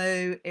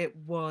although it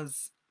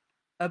was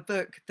a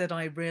book that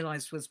I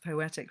realized was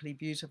poetically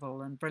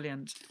beautiful and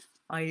brilliant,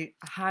 I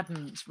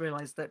hadn't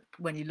realized that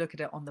when you look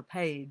at it on the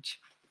page,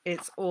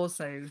 it's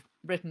also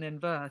written in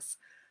verse.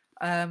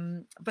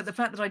 But the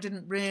fact that I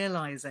didn't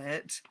realize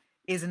it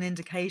is an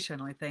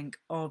indication, I think,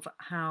 of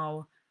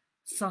how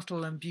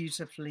subtle and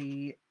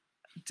beautifully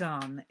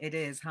done it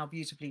is, how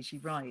beautifully she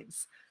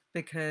writes,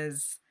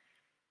 because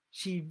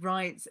she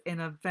writes in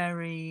a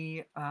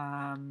very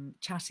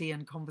chatty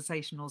and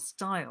conversational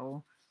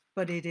style,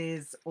 but it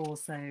is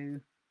also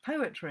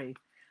poetry.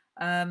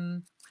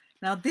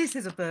 Now, this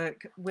is a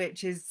book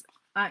which is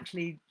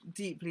actually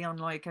deeply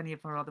unlike any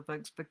of her other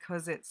books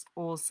because it's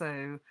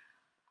also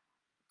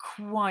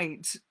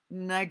quite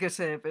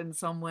negative in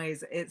some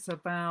ways. It's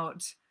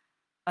about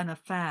an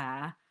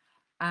affair,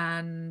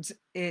 and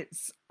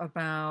it's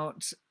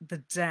about the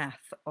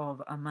death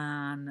of a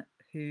man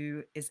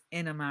who is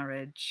in a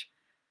marriage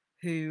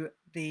who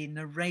the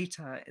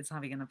narrator is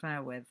having an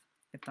affair with,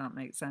 if that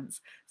makes sense.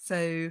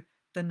 So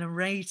the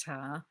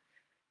narrator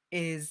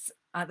is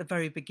at the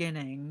very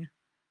beginning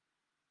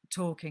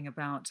talking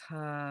about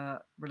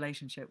her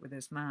relationship with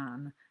this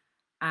man,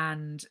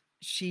 and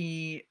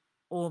she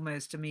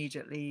almost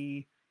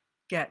immediately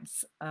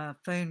gets a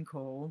phone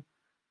call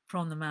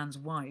from the man's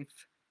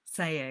wife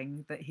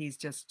saying that he's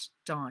just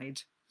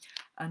died,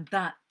 and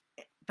that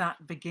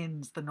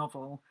begins the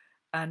novel,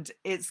 and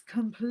it's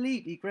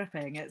completely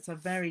gripping. It's a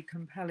very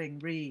compelling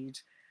read.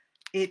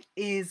 It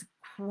is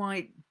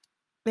quite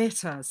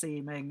bitter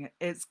seeming.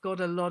 It's got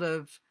a lot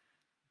of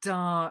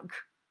dark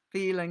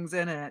feelings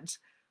in it,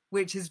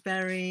 which is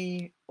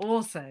very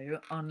also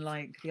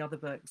unlike the other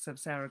books of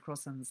Sarah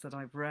Crossan's that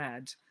I've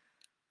read.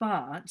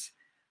 But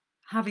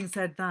having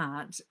said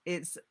that,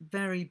 it's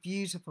very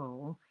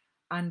beautiful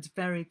and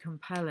very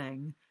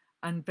compelling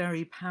and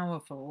very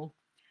powerful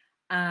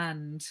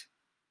and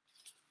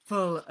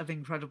full of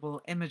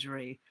incredible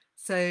imagery.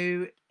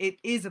 So it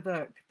is a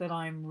book that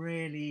I'm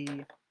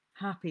really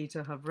happy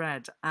to have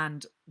read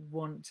and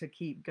want to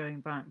keep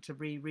going back to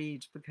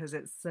reread because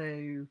it's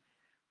so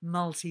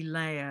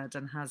multi-layered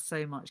and has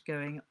so much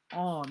going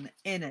on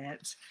in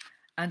it.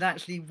 And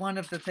actually, one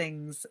of the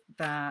things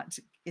that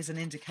is an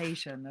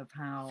indication of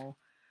how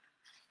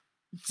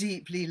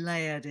deeply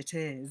layered it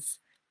is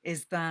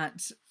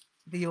that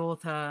the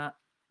author,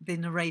 the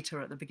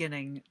narrator at the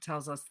beginning,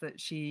 tells us that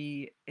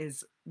she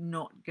is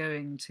not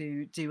going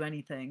to do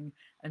anything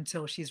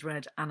until she's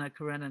read Anna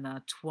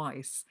Karenina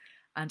twice.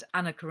 And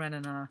Anna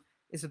Karenina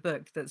is a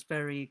book that's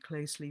very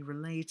closely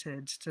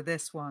related to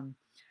this one.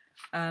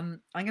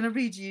 I'm going to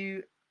read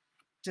you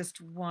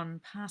just one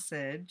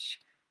passage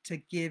to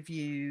give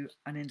you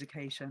an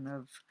indication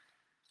of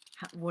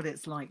what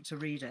it's like to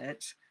read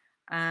it.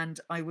 And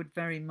I would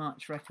very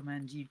much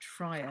recommend you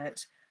try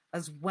it,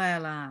 as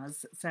well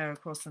as Sarah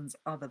Crossan's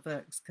other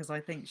books, because I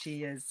think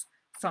she is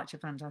such a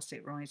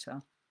fantastic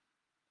writer.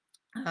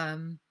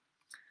 I'm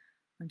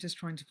just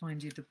trying to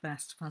find you the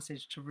best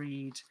passage to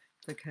read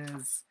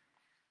because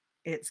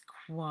it's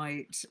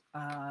quite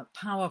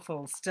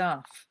powerful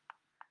stuff.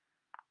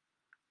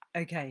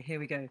 Okay, here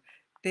we go.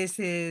 This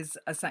is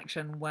a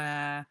section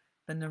where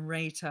the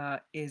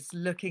narrator is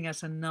looking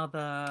at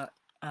another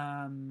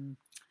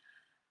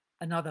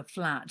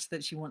flat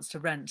that she wants to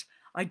rent.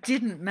 I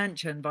didn't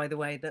mention, by the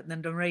way, that the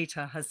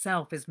narrator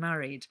herself is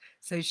married.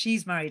 So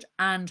she's married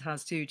and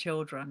has 2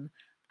 children,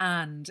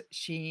 and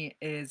she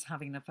is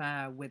having an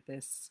affair with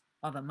this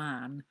other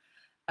man.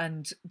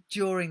 And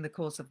during the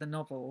course of the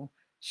novel,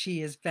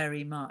 she is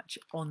very much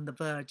on the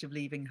verge of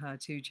leaving her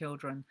 2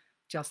 children,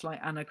 just like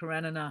Anna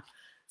Karenina.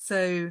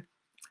 So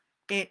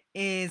it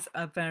is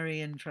a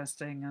very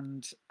interesting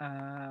and,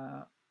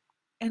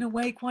 in a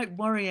way, quite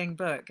worrying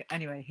book.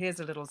 Anyway, here's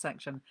a little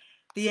section.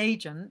 The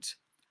agent,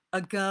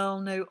 a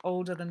girl no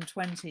older than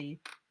 20,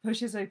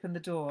 pushes open the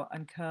door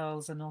and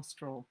curls a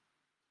nostril.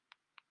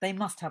 They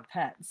must have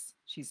pets,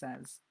 she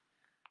says.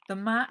 The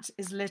mat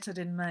is littered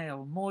in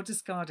mail, more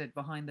discarded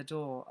behind the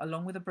door,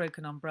 along with a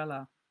broken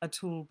umbrella, a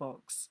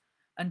toolbox,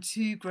 and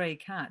 2 grey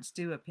cats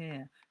do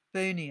appear,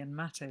 bony and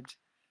matted.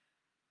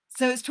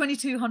 So it's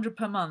 $2,200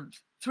 per month,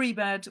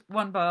 3-bed,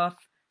 1-bath,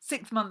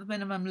 6-month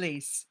minimum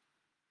lease.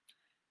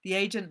 The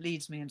agent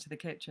leads me into the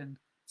kitchen.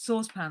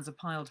 Saucepans are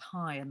piled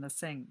high in the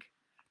sink.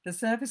 The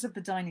surface of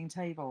the dining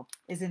table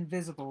is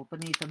invisible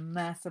beneath a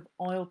mess of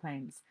oil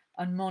paints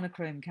and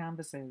monochrome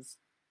canvases.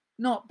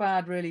 Not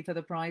bad, really, for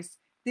the price.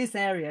 This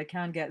area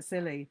can get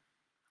silly.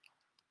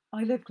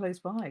 I live close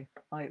by,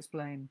 I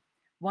explain,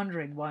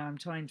 wondering why I'm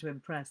trying to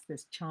impress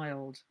this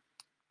child.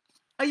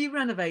 Are you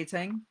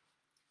renovating?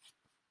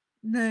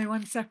 No,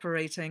 I'm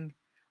separating.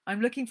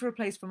 I'm looking for a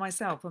place for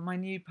myself and my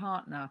new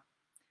partner.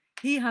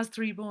 He has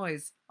 3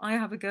 boys. I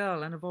have a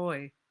girl and a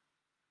boy.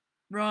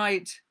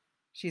 Right.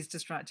 She's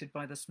distracted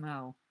by the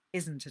smell,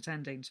 isn't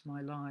attending to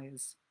my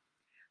lies.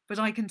 But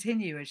I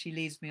continue as she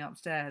leads me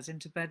upstairs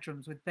into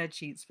bedrooms with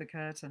bedsheets for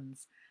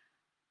curtains.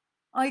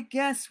 I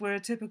guess we're a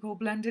typical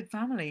blended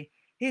family.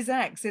 His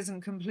ex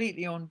isn't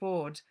completely on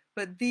board,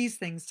 but these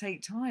things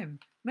take time.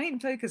 Main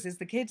focus is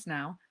the kids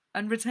now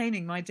and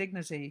retaining my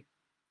dignity.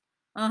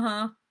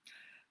 Uh-huh.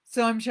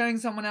 So I'm showing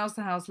someone else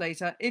the house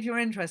later. If you're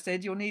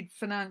interested, you'll need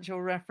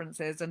financial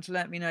references and to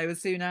let me know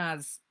as soon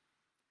as.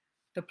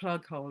 The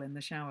plug hole in the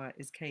shower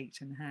is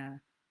caked in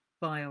hair.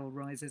 Bile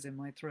rises in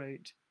my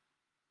throat.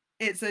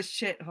 It's a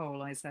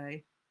shithole, I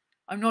say.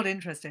 I'm not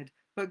interested,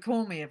 but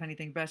call me if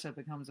anything better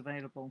becomes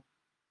available.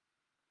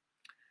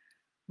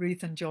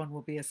 Ruth and John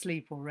will be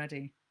asleep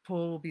already.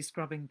 Paul will be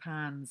scrubbing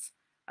pans,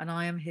 and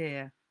I am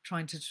here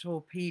trying to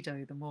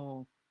torpedo them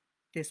all.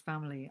 This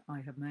family I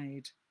have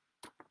made.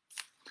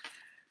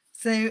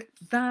 So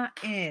that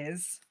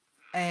is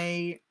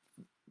a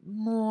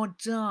more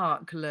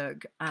dark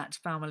look at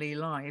family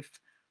life,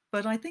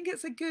 but I think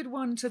it's a good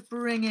one to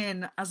bring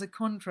in as a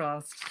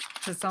contrast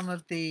to some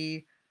of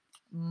the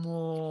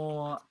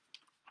more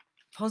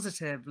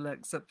positive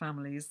looks at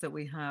families that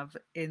we have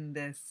in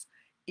this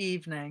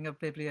evening of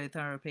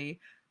bibliotherapy,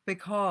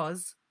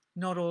 because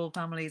not all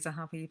families are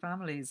happy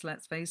families,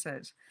 let's face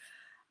it.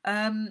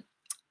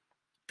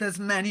 There's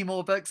many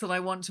more books that I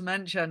want to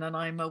mention, and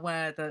I'm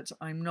aware that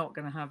I'm not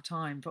going to have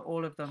time for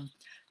all of them.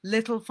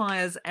 Little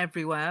Fires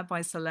Everywhere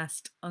by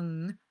Celeste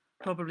Ng,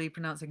 probably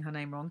pronouncing her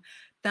name wrong.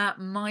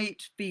 That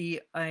might be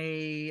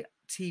a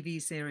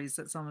TV series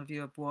that some of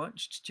you have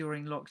watched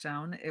during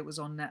lockdown. It was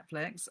on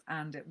Netflix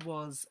and it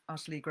was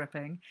utterly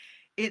gripping.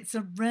 It's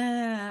a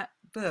rare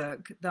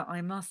book that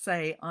I must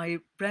say I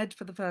read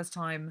for the first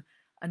time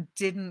and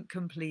didn't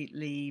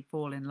completely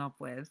fall in love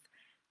with.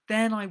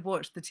 Then I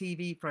watched the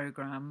TV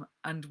programme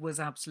and was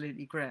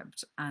absolutely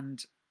gripped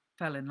and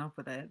fell in love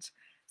with it.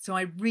 So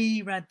I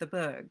reread the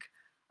book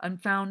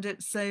and found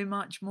it so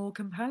much more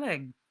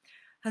compelling.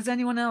 Has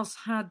anyone else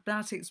had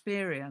that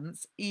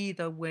experience,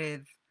 either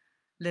with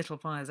Little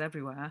Fires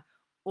Everywhere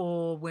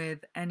or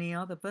with any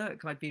other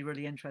book? I'd be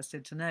really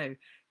interested to know,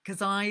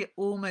 because I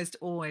almost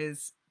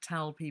always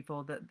tell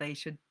people that they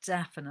should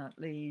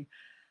definitely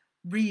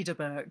read a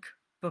book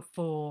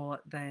before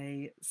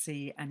they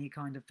see any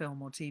kind of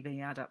film or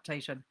TV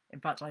adaptation.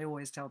 In fact, I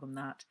always tell them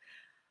that.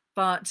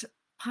 But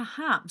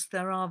perhaps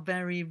there are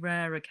very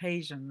rare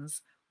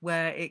occasions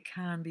where it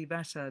can be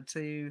better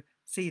to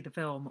see the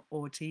film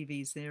or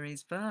TV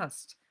series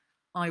first.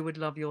 I would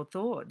love your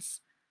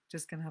thoughts.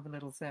 Just gonna have a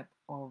little sip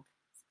of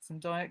some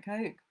Diet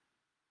Coke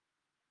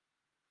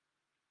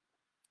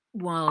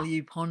while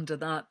you ponder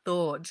that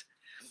thought.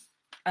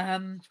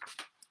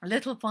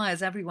 Little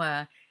Fires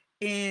Everywhere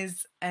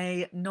is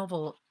a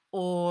novel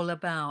all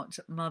about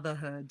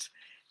motherhood.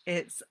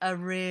 It's a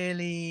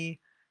really,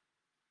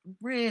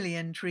 really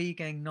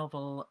intriguing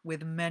novel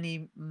with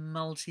many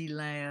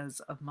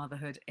multi-layers of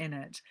motherhood in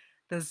it.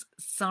 There's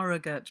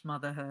surrogate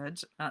motherhood.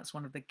 That's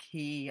one of the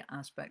key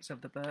aspects of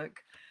the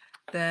book.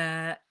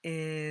 There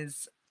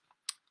is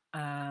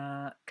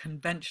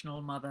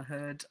conventional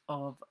motherhood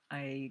of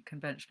a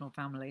conventional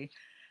family.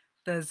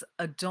 There's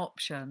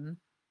adoption,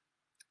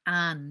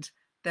 and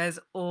there's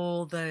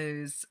all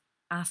those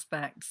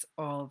aspects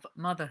of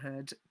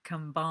motherhood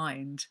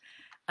combined.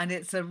 And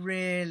it's a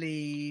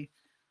really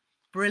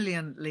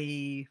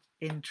brilliantly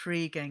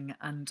intriguing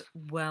and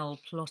well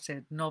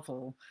plotted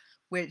novel,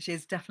 which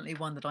is definitely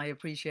one that I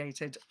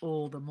appreciated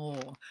all the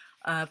more.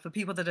 For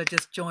people that are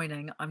just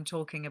joining, I'm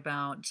talking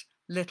about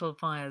Little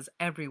Fires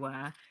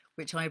Everywhere,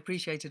 which I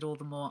appreciated all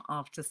the more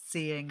after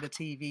seeing the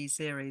TV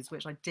series,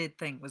 which I did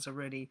think was a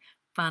really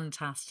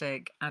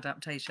fantastic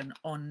adaptation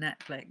on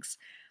Netflix.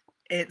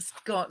 It's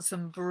got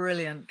some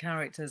brilliant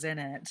characters in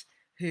it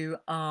who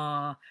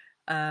are,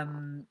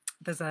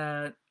 there's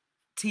a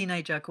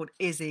teenager called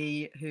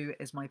Izzy, who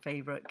is my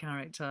favourite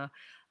character.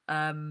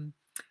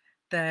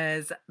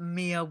 There's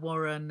Mia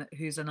Warren,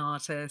 who's an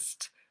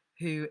artist,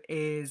 who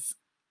is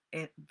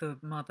the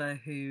mother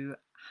who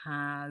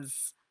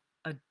has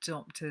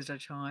adopted a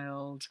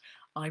child.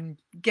 I'm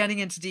getting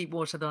into deep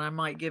water that I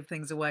might give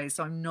things away,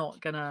 so I'm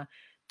not going to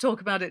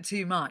talk about it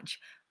too much.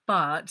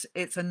 But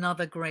it's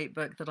another great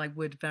book that I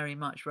would very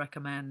much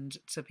recommend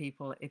to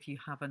people if you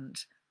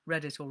haven't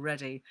read it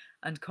already.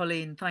 And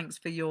Colleen, thanks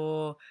for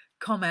your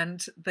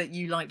comment that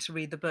you like to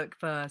read the book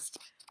first.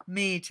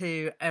 Me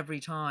too, every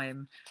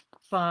time.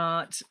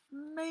 but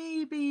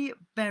maybe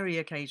very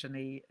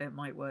occasionally it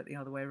might work the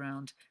other way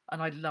around.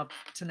 And I'd love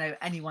to know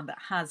anyone that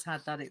has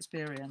had that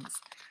experience.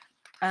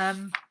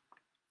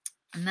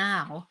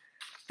 Now,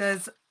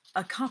 there's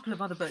a couple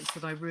of other books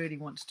that I really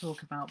want to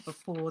talk about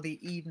before the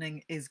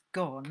evening is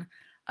gone.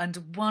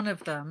 And one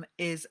of them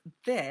is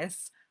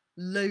this,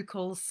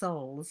 Local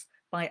Souls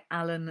by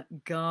Alan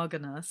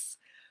Garganus,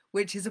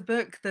 which is a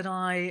book that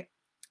I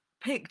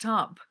picked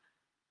up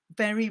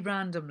very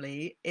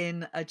randomly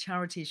in a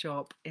charity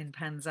shop in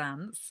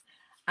Penzance.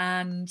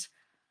 And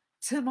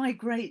to my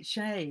great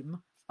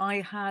shame,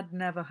 I had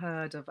never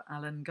heard of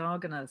Alan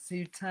Garganus,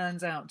 who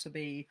turns out to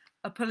be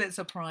a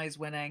Pulitzer Prize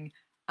winning,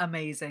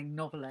 amazing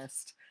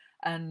novelist.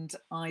 And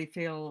I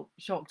feel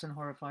shocked and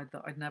horrified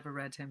that I'd never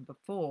read him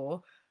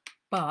before.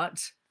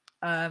 But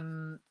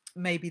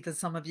maybe there's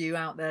some of you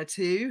out there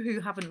too who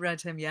haven't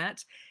read him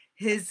yet.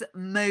 His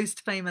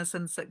most famous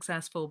and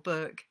successful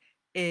book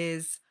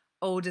is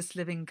Oldest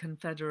Living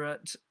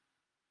Confederate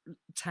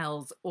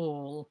Tells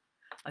All.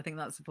 I think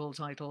that's the full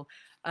title,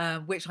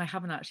 which I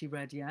haven't actually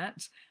read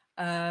yet.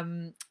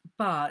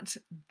 But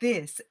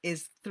this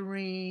is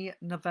 3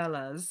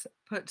 novellas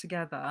put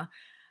together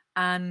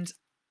and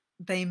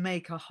they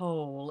make a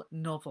whole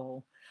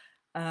novel.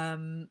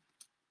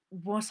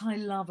 What I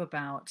love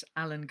about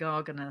Alan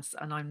Garganus,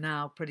 and I'm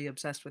now pretty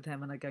obsessed with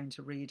him and I'm going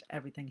to read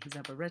everything he's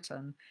ever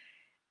written,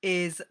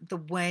 is the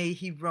way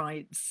he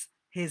writes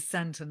his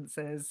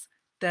sentences.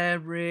 They're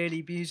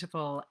really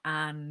beautiful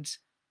and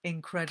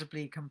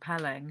incredibly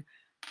compelling.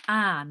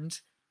 And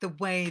the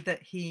way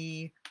that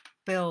he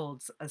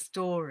builds a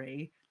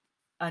story.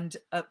 And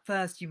at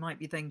first you might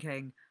be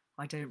thinking,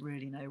 I don't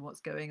really know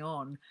what's going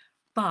on.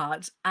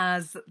 But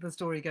as the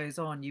story goes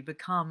on, you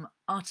become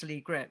utterly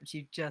gripped.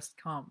 You just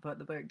can't put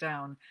the book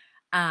down.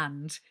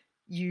 And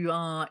you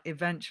are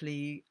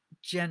eventually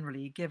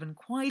generally given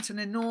quite an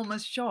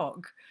enormous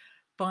shock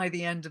by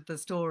the end of the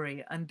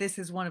story. And this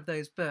is one of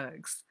those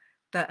books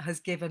that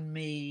has given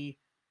me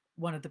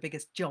one of the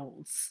biggest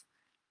jolts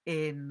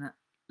in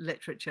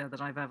literature that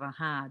I've ever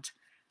had.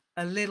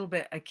 A little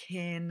bit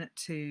akin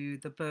to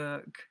the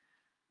book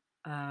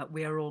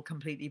We Are All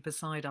Completely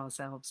Beside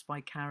Ourselves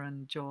by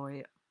Karen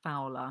Joy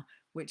Fowler,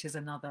 which is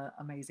another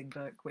amazing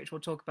book, which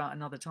we'll talk about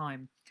another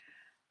time.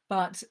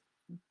 But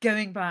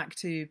going back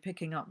to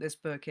picking up this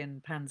book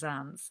in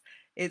Penzance,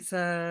 it's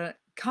a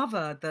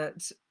cover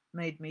that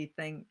made me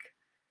think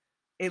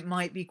it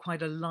might be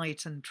quite a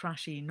light and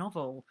trashy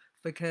novel,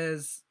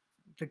 because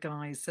the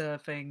guy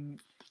surfing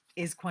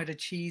is quite a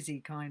cheesy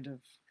kind of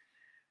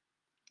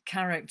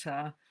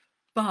character.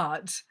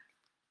 But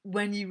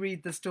when you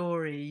read the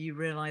story, you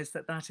realize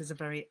that that is a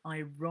very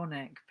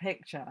ironic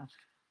picture,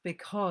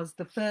 because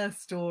the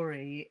first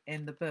story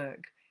in the book,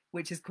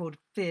 which is called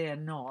Fear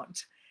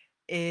Not,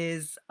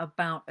 is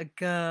about a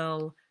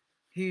girl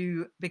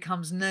who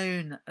becomes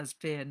known as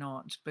Fear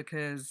Not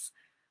because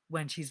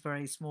when she's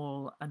very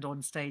small and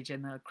on stage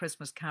in a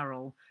Christmas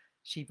carol,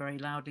 she very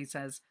loudly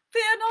says,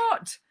 "Fear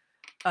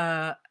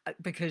not!"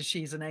 Because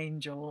she's an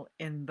angel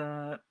in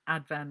the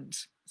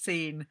Advent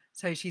scene.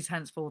 So she's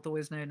henceforth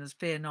always known as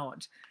Fear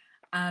Not.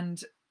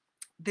 And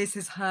this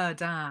is her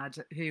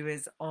dad, who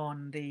is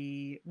on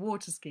the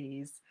water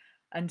skis,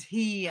 and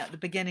he, at the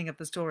beginning of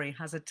the story,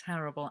 has a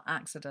terrible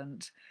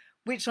accident,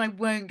 which I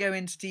won't go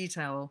into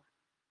detail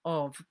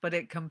of, but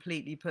it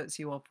completely puts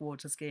you off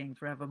water skiing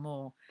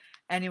forevermore.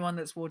 Anyone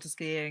that's water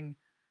skiing,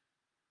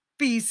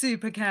 be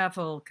super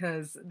careful,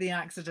 because the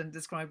accident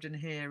described in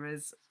here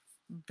is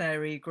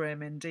very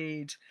grim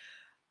indeed.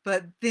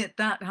 But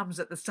that happens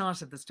at the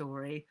start of the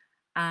story.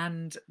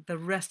 And the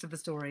rest of the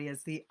story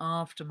is the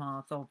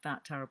aftermath of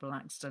that terrible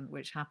accident,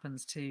 which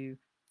happens to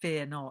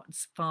Fear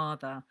Not's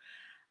father.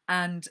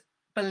 And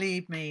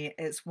believe me,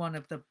 it's one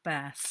of the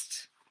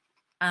best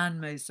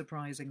and most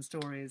surprising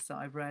stories that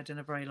I've read in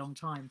a very long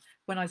time.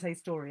 When I say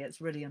story,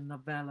 it's really a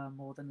novella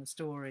more than a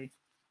story.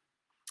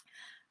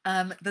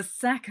 The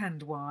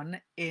second one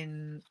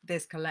in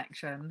this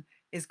collection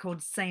is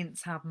called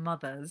Saints Have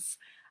Mothers.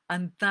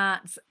 And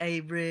that's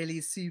a really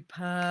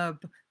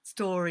superb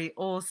story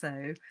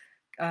also,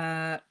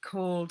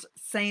 called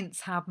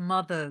Saints Have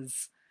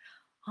Mothers.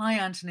 Hi,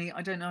 Anthony.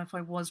 I don't know if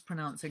I was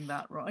pronouncing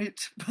that right,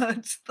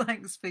 but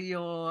thanks for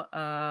your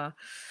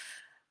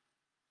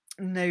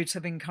note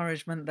of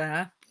encouragement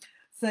there.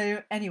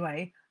 So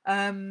anyway,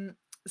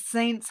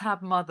 Saints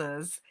Have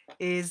Mothers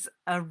is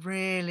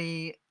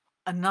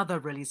another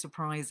really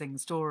surprising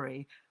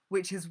story,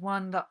 which is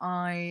one that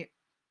I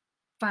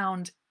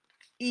found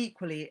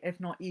equally, if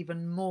not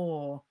even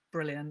more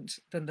brilliant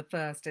than the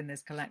first in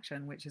this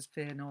collection, which is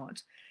Fear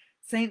Not.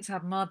 Saints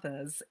Have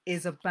Mothers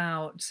is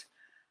about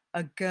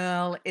a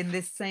girl in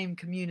this same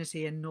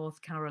community in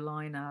North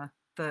Carolina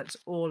that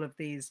all of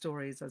these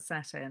stories are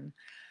set in,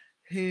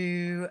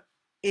 who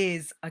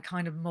is a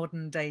kind of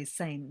modern day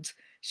saint.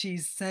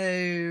 She's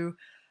so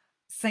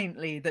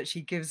saintly that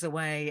she gives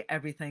away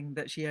everything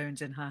that she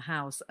owns in her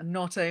house. And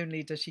not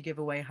only does she give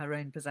away her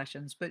own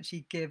possessions, but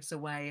she gives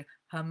away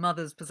her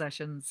mother's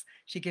possessions.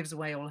 She gives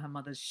away all her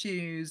mother's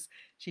shoes.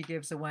 She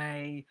gives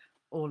away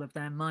all of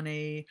their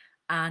money.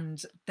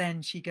 And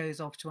then she goes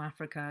off to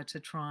Africa to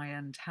try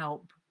and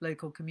help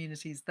local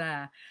communities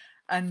there.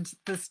 And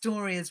the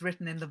story is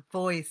written in the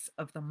voice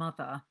of the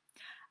mother,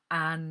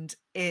 and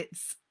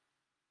it's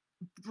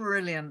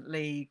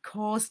brilliantly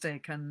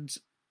caustic and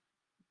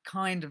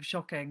kind of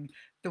shocking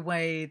the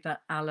way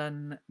that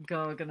Alan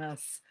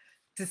Garganus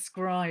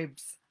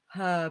describes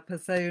her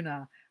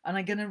persona. And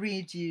I'm going to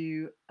read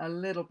you a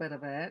little bit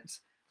of it,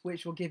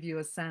 which will give you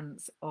a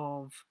sense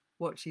of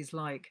what she's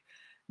like.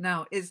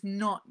 Now, it's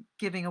not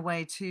giving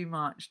away too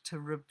much to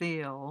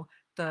reveal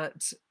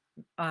that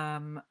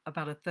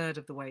about a third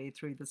of the way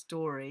through the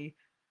story,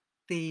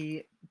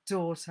 the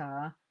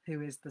daughter,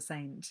 who is the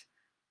saint,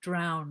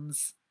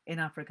 drowns in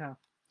Africa,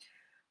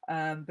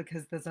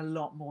 because there's a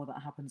lot more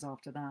that happens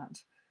after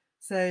that.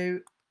 So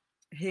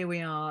here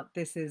we are.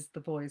 This is the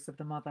voice of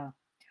the mother.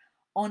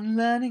 On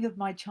learning of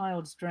my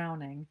child's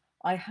drowning,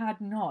 I had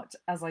not,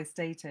 as I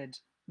stated,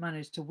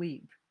 managed to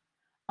weep.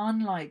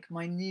 Unlike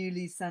my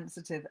newly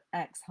sensitive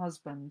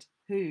ex-husband,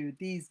 who,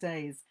 these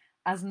days,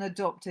 as an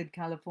adopted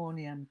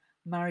Californian,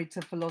 married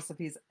to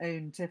philosophy's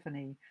own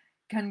Tiffany,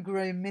 can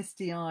grow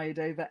misty-eyed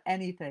over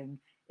anything,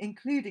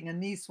 including a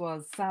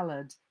niçoise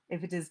salad,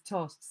 if it is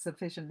tossed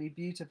sufficiently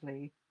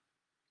beautifully.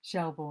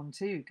 Shelbourne,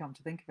 too, come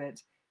to think of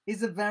it,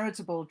 is a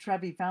veritable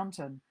Trevi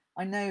fountain.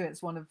 I know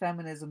it's one of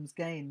feminism's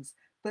gains,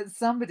 but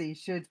somebody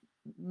should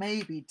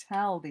maybe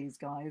tell these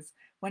guys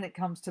when it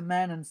comes to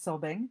men and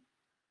sobbing.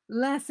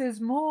 Less is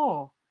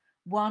more.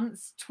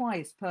 Once,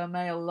 twice per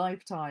male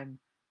lifetime.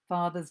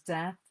 Father's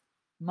death,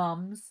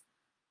 mum's,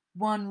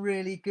 one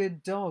really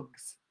good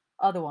dog's.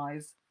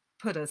 Otherwise,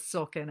 put a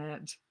sock in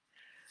it.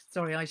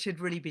 Sorry, I should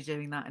really be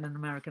doing that in an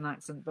American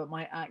accent, but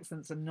my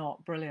accents are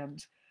not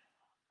brilliant.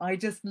 I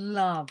just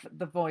love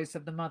the voice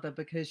of the mother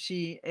because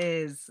she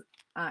is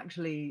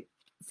actually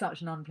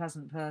such an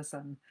unpleasant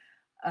person.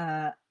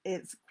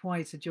 It's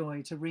quite a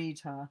joy to read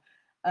her.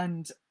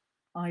 And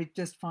I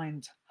just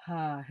find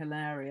her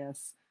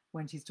hilarious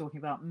when she's talking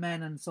about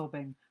men and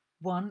sobbing.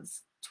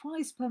 Once,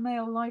 twice per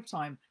male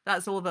lifetime.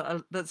 That's all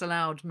that's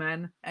allowed,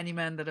 men. Any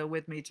men that are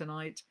with me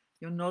tonight,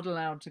 you're not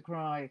allowed to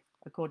cry,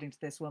 according to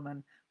this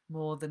woman,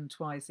 more than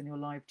twice in your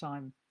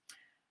lifetime.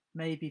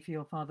 Maybe for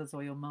your father's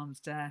or your mum's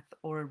death,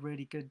 or a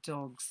really good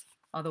dog's.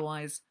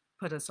 Otherwise,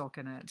 put a sock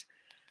in it.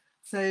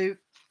 So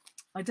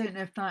I don't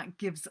know if that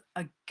gives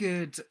a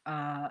good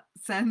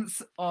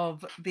sense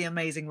of the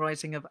amazing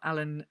writing of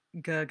Alan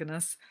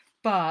Garganus,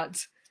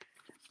 but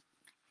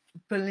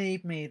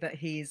believe me that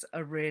he's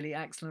a really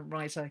excellent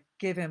writer.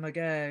 Give him a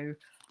go.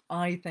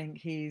 I think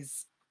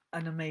he's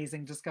an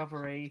amazing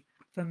discovery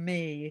for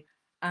me.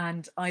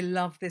 And I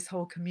love this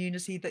whole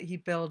community that he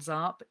builds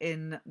up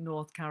in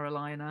North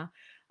Carolina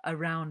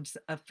around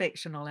a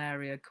fictional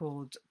area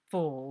called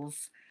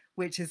Falls,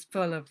 which is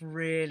full of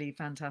really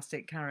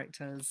fantastic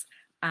characters.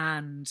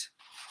 And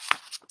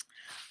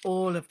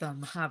all of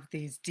them have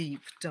these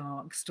deep,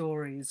 dark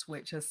stories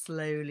which are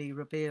slowly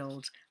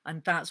revealed.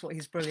 And that's what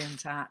he's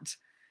brilliant at,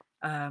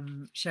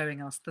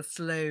 showing us the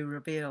slow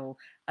reveal.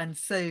 And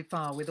so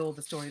far, with all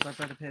the stories I've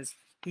read of his,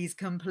 he's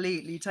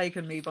completely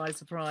taken me by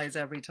surprise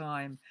every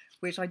time,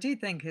 which I do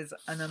think is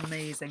an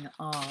amazing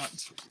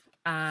art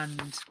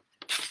and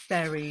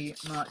very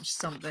much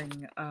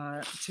something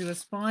to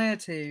aspire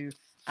to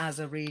as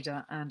a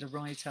reader and a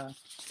writer.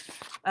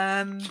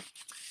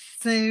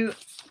 So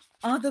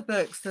other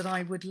books that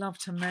I would love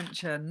to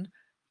mention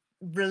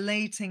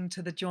relating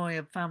to the joy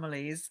of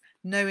families,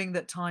 knowing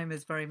that time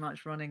is very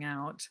much running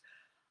out,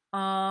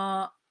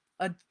 are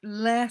a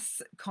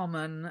less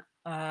common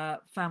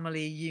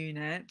family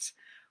unit,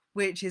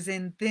 which is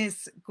in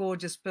this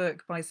gorgeous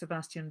book by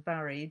Sebastian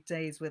Barry,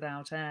 Days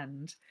Without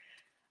End.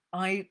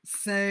 I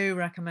so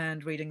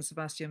recommend reading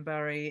Sebastian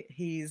Barry.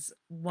 He's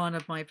one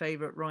of my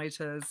favourite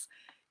writers.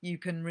 You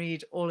can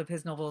read all of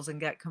his novels and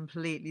get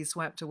completely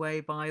swept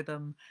away by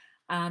them.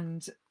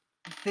 And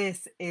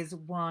this is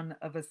one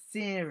of a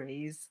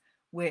series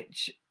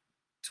which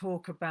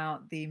talk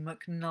about the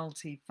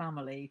McNulty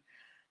family.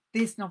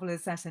 This novel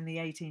is set in the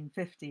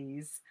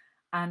 1850s,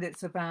 and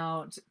it's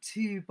about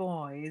two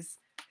boys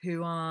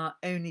who are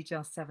only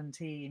just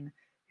 17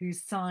 who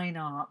sign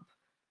up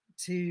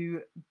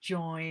to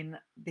join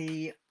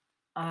the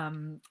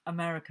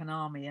American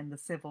Army in the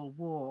Civil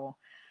War.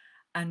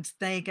 And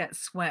they get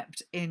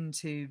swept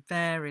into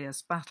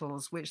various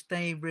battles which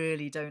they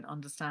really don't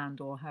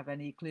understand or have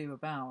any clue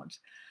about.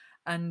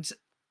 And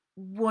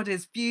what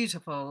is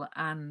beautiful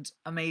and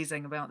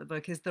amazing about the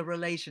book is the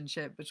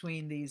relationship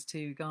between these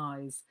two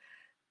guys.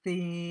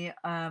 The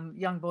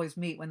young boys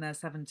meet when they're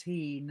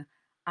 17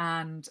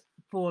 and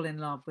fall in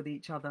love with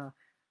each other.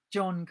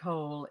 John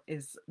Cole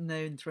is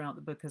known throughout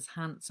the book as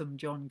handsome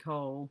John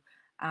Cole,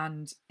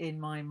 and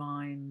in my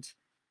mind,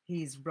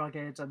 he's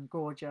rugged and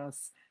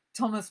gorgeous.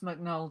 Thomas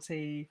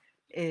McNulty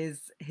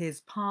is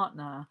his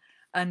partner,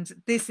 and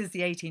this is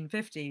the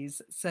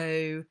 1850s,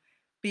 so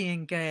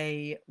being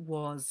gay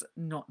was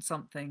not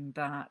something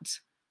that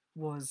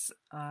was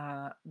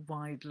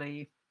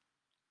widely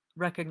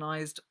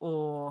recognized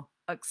or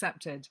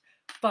accepted.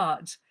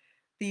 But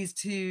these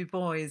two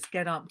boys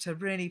get up to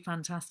really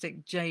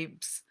fantastic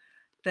japes.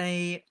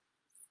 They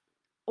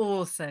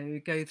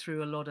also go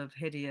through a lot of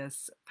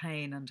hideous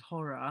pain and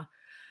horror,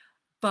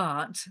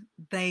 but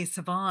they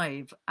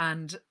survive,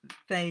 and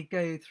they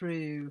go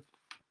through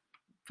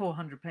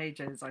 400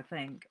 pages, I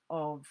think,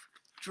 of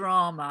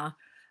drama.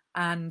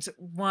 And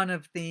one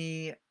of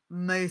the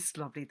most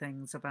lovely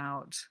things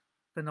about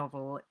the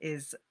novel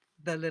is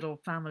the little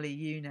family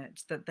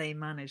unit that they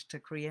managed to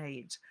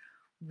create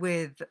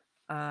with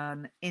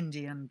an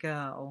Indian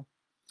girl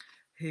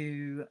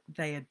who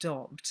they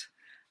adopt.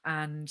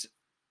 And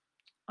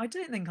I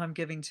don't think I'm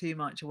giving too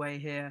much away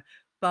here,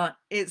 but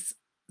it's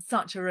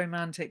such a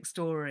romantic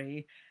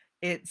story.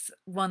 It's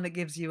one that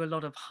gives you a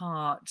lot of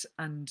heart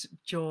and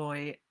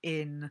joy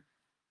in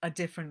a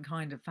different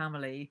kind of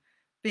family.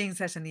 Being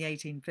set in the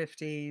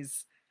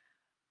 1850s,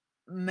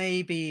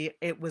 maybe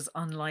it was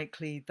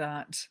unlikely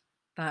that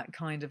that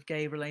kind of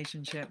gay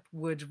relationship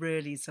would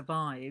really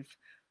survive,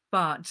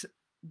 but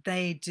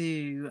the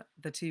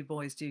two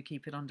boys do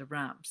keep it under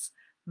wraps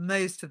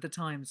most of the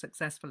time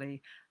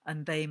successfully,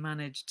 and they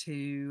manage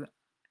to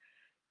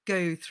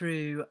go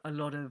through a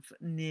lot of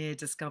near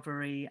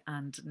discovery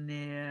and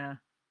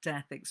near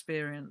death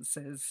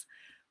experiences.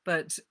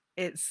 But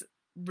it's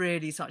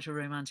really such a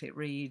romantic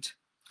read,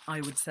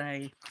 I would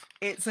say.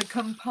 It's a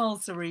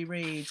compulsory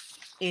read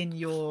in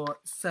your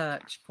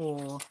search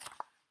for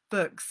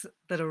books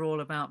that are all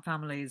about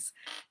families.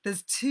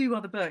 There's two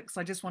other books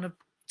I just want to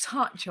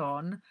touch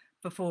on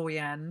before we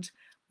end,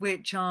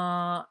 which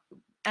are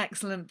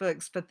excellent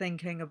books for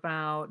thinking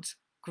about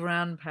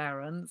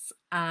grandparents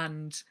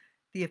and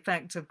the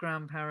effect of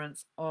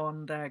grandparents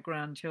on their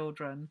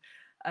grandchildren,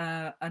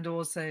 and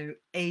also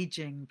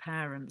aging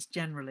parents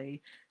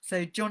generally.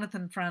 So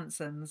Jonathan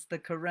Franzen's The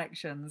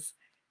Corrections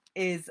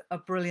is a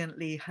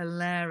brilliantly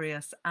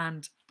hilarious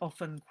and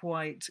often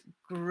quite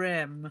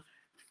grim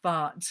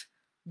but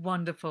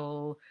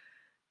wonderful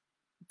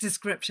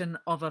description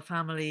of a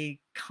family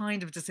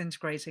kind of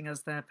disintegrating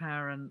as their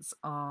parents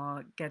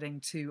are getting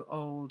too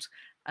old,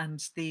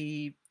 and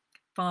the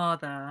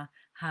father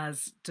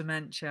has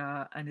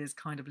dementia and is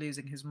kind of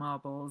losing his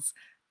marbles.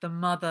 The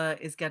mother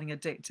is getting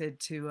addicted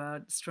to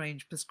a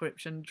strange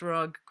prescription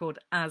drug called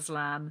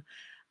Aslan,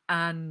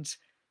 and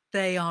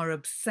they are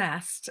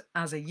obsessed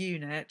as a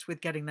unit with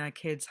getting their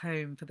kids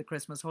home for the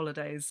Christmas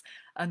holidays.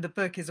 And the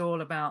book is all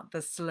about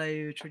the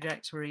slow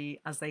trajectory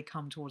as they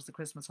come towards the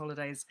Christmas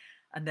holidays.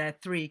 And they're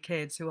three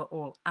kids who are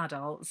all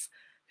adults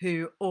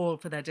who all,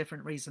 for their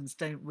different reasons,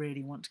 don't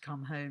really want to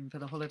come home for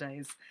the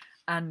holidays.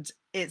 And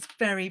it's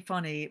very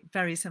funny,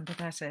 very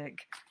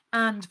sympathetic,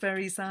 and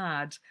very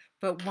sad,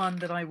 but one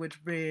that I would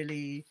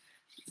really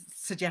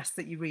suggest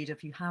that you read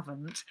if you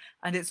haven't.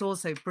 And it's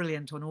also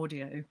brilliant on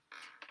audio.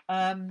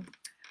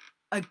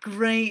 A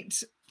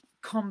great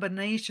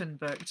combination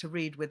book to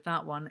read with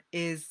that one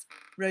is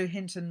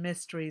Rohinton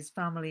Mystery's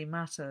Family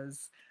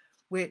Matters,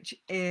 which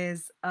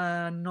is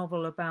a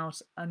novel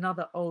about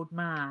another old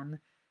man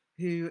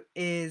who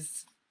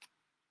is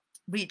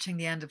reaching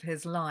the end of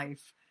his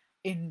life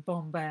in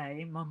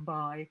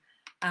Mumbai,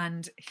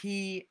 and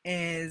he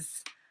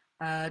is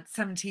a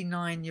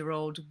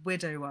 79-year-old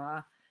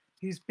widower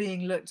who's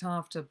being looked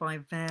after by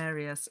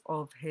various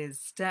of his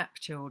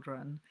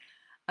stepchildren.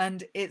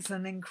 And it's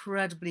an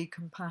incredibly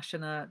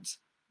compassionate,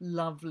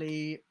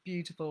 lovely,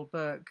 beautiful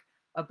book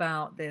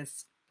about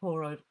this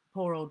poor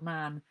old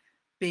man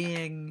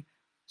being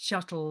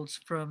shuttled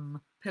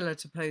from pillar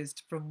to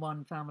post from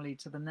one family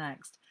to the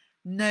next,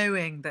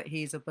 knowing that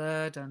he's a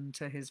burden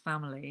to his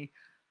family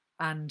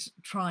and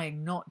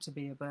trying not to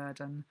be a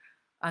burden,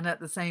 and at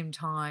the same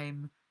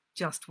time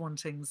just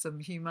wanting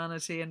some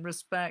humanity and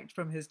respect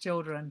from his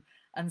children.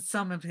 And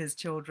some of his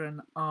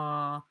children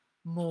are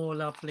more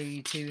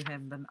lovely to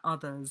him than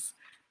others.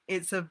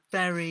 It's a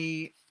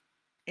very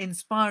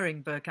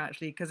inspiring book,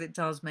 actually, because it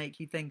does make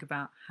you think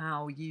about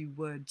how you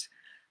would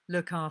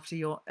look after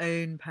your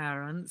own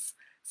parents.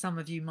 Some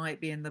of you might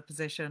be in the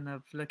position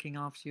of looking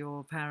after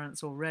your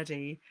parents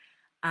already,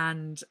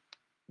 and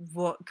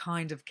what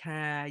kind of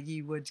care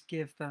you would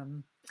give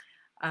them.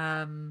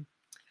 And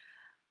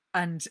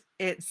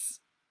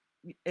it's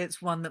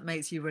one that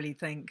makes you really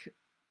think,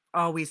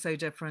 are we so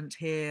different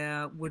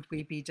here? Would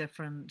we be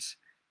different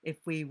if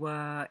we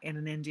were in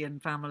an Indian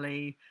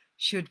family?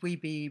 Should we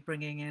be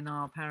bringing in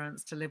our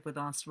parents to live with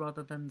us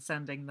rather than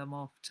sending them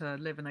off to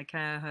live in a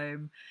care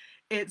home?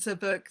 It's a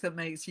book that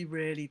makes you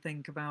really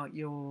think about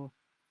your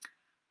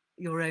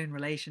own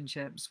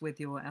relationships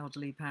with your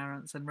elderly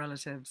parents and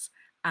relatives.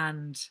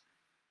 And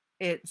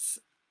it's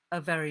a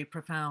very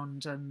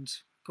profound and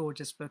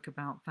gorgeous book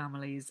about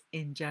families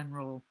in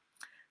general.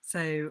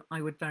 So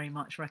I would very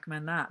much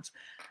recommend that.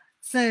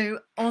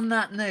 So on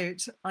that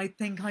note, I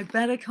think I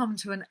better come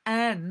to an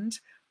end,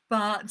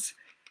 but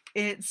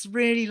it's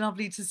really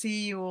lovely to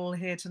see you all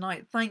here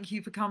tonight. Thank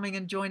you for coming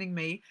and joining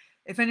me.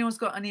 If anyone's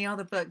got any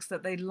other books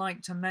that they'd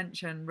like to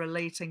mention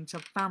relating to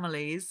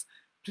families,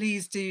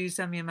 please do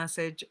send me a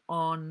message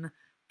on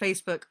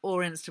Facebook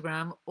or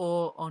Instagram,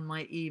 or on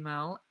my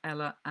email,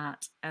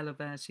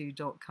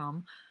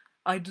 ella@ellavertu.com.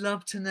 I'd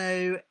love to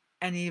know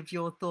any of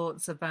your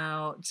thoughts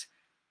about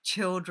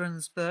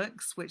children's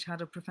books which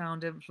had a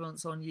profound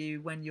influence on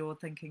you when you're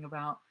thinking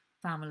about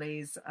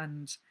families,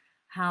 and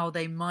how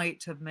they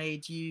might have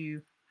made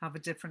you have a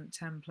different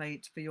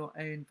template for your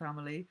own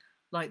family,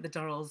 like the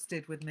Durrells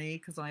did with me,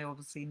 because I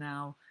obviously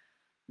now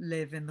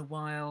live in the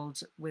wild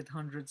with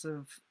hundreds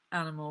of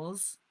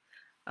animals.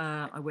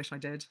 I wish I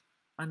did,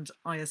 and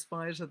I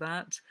aspire to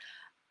that.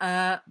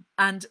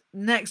 And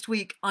next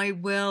week, I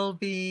will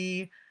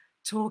be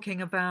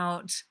talking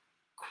about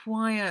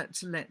quiet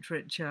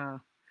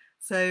literature.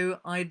 So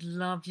I'd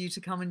love you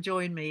to come and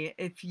join me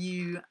if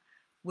you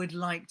would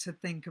like to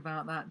think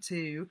about that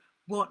too.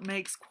 What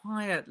makes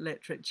quiet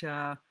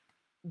literature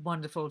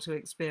wonderful to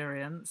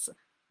experience?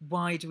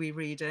 Why do we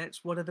read it?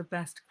 What are the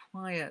best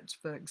quiet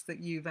books that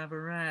you've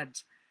ever read?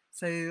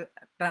 So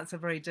that's a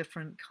very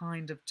different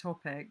kind of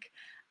topic.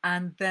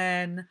 And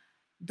then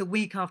the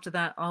week after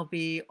that, I'll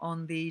be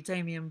on the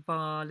Damien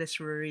Barr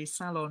Literary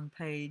Salon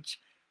page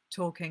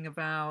talking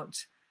about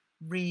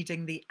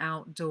reading the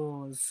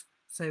outdoors.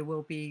 So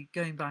we'll be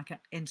going back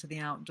into the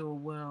outdoor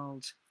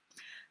world.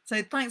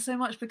 So thanks so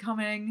much for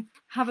coming.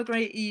 Have a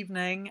great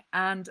evening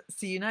and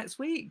see you next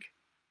week.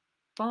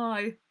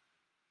 Bye.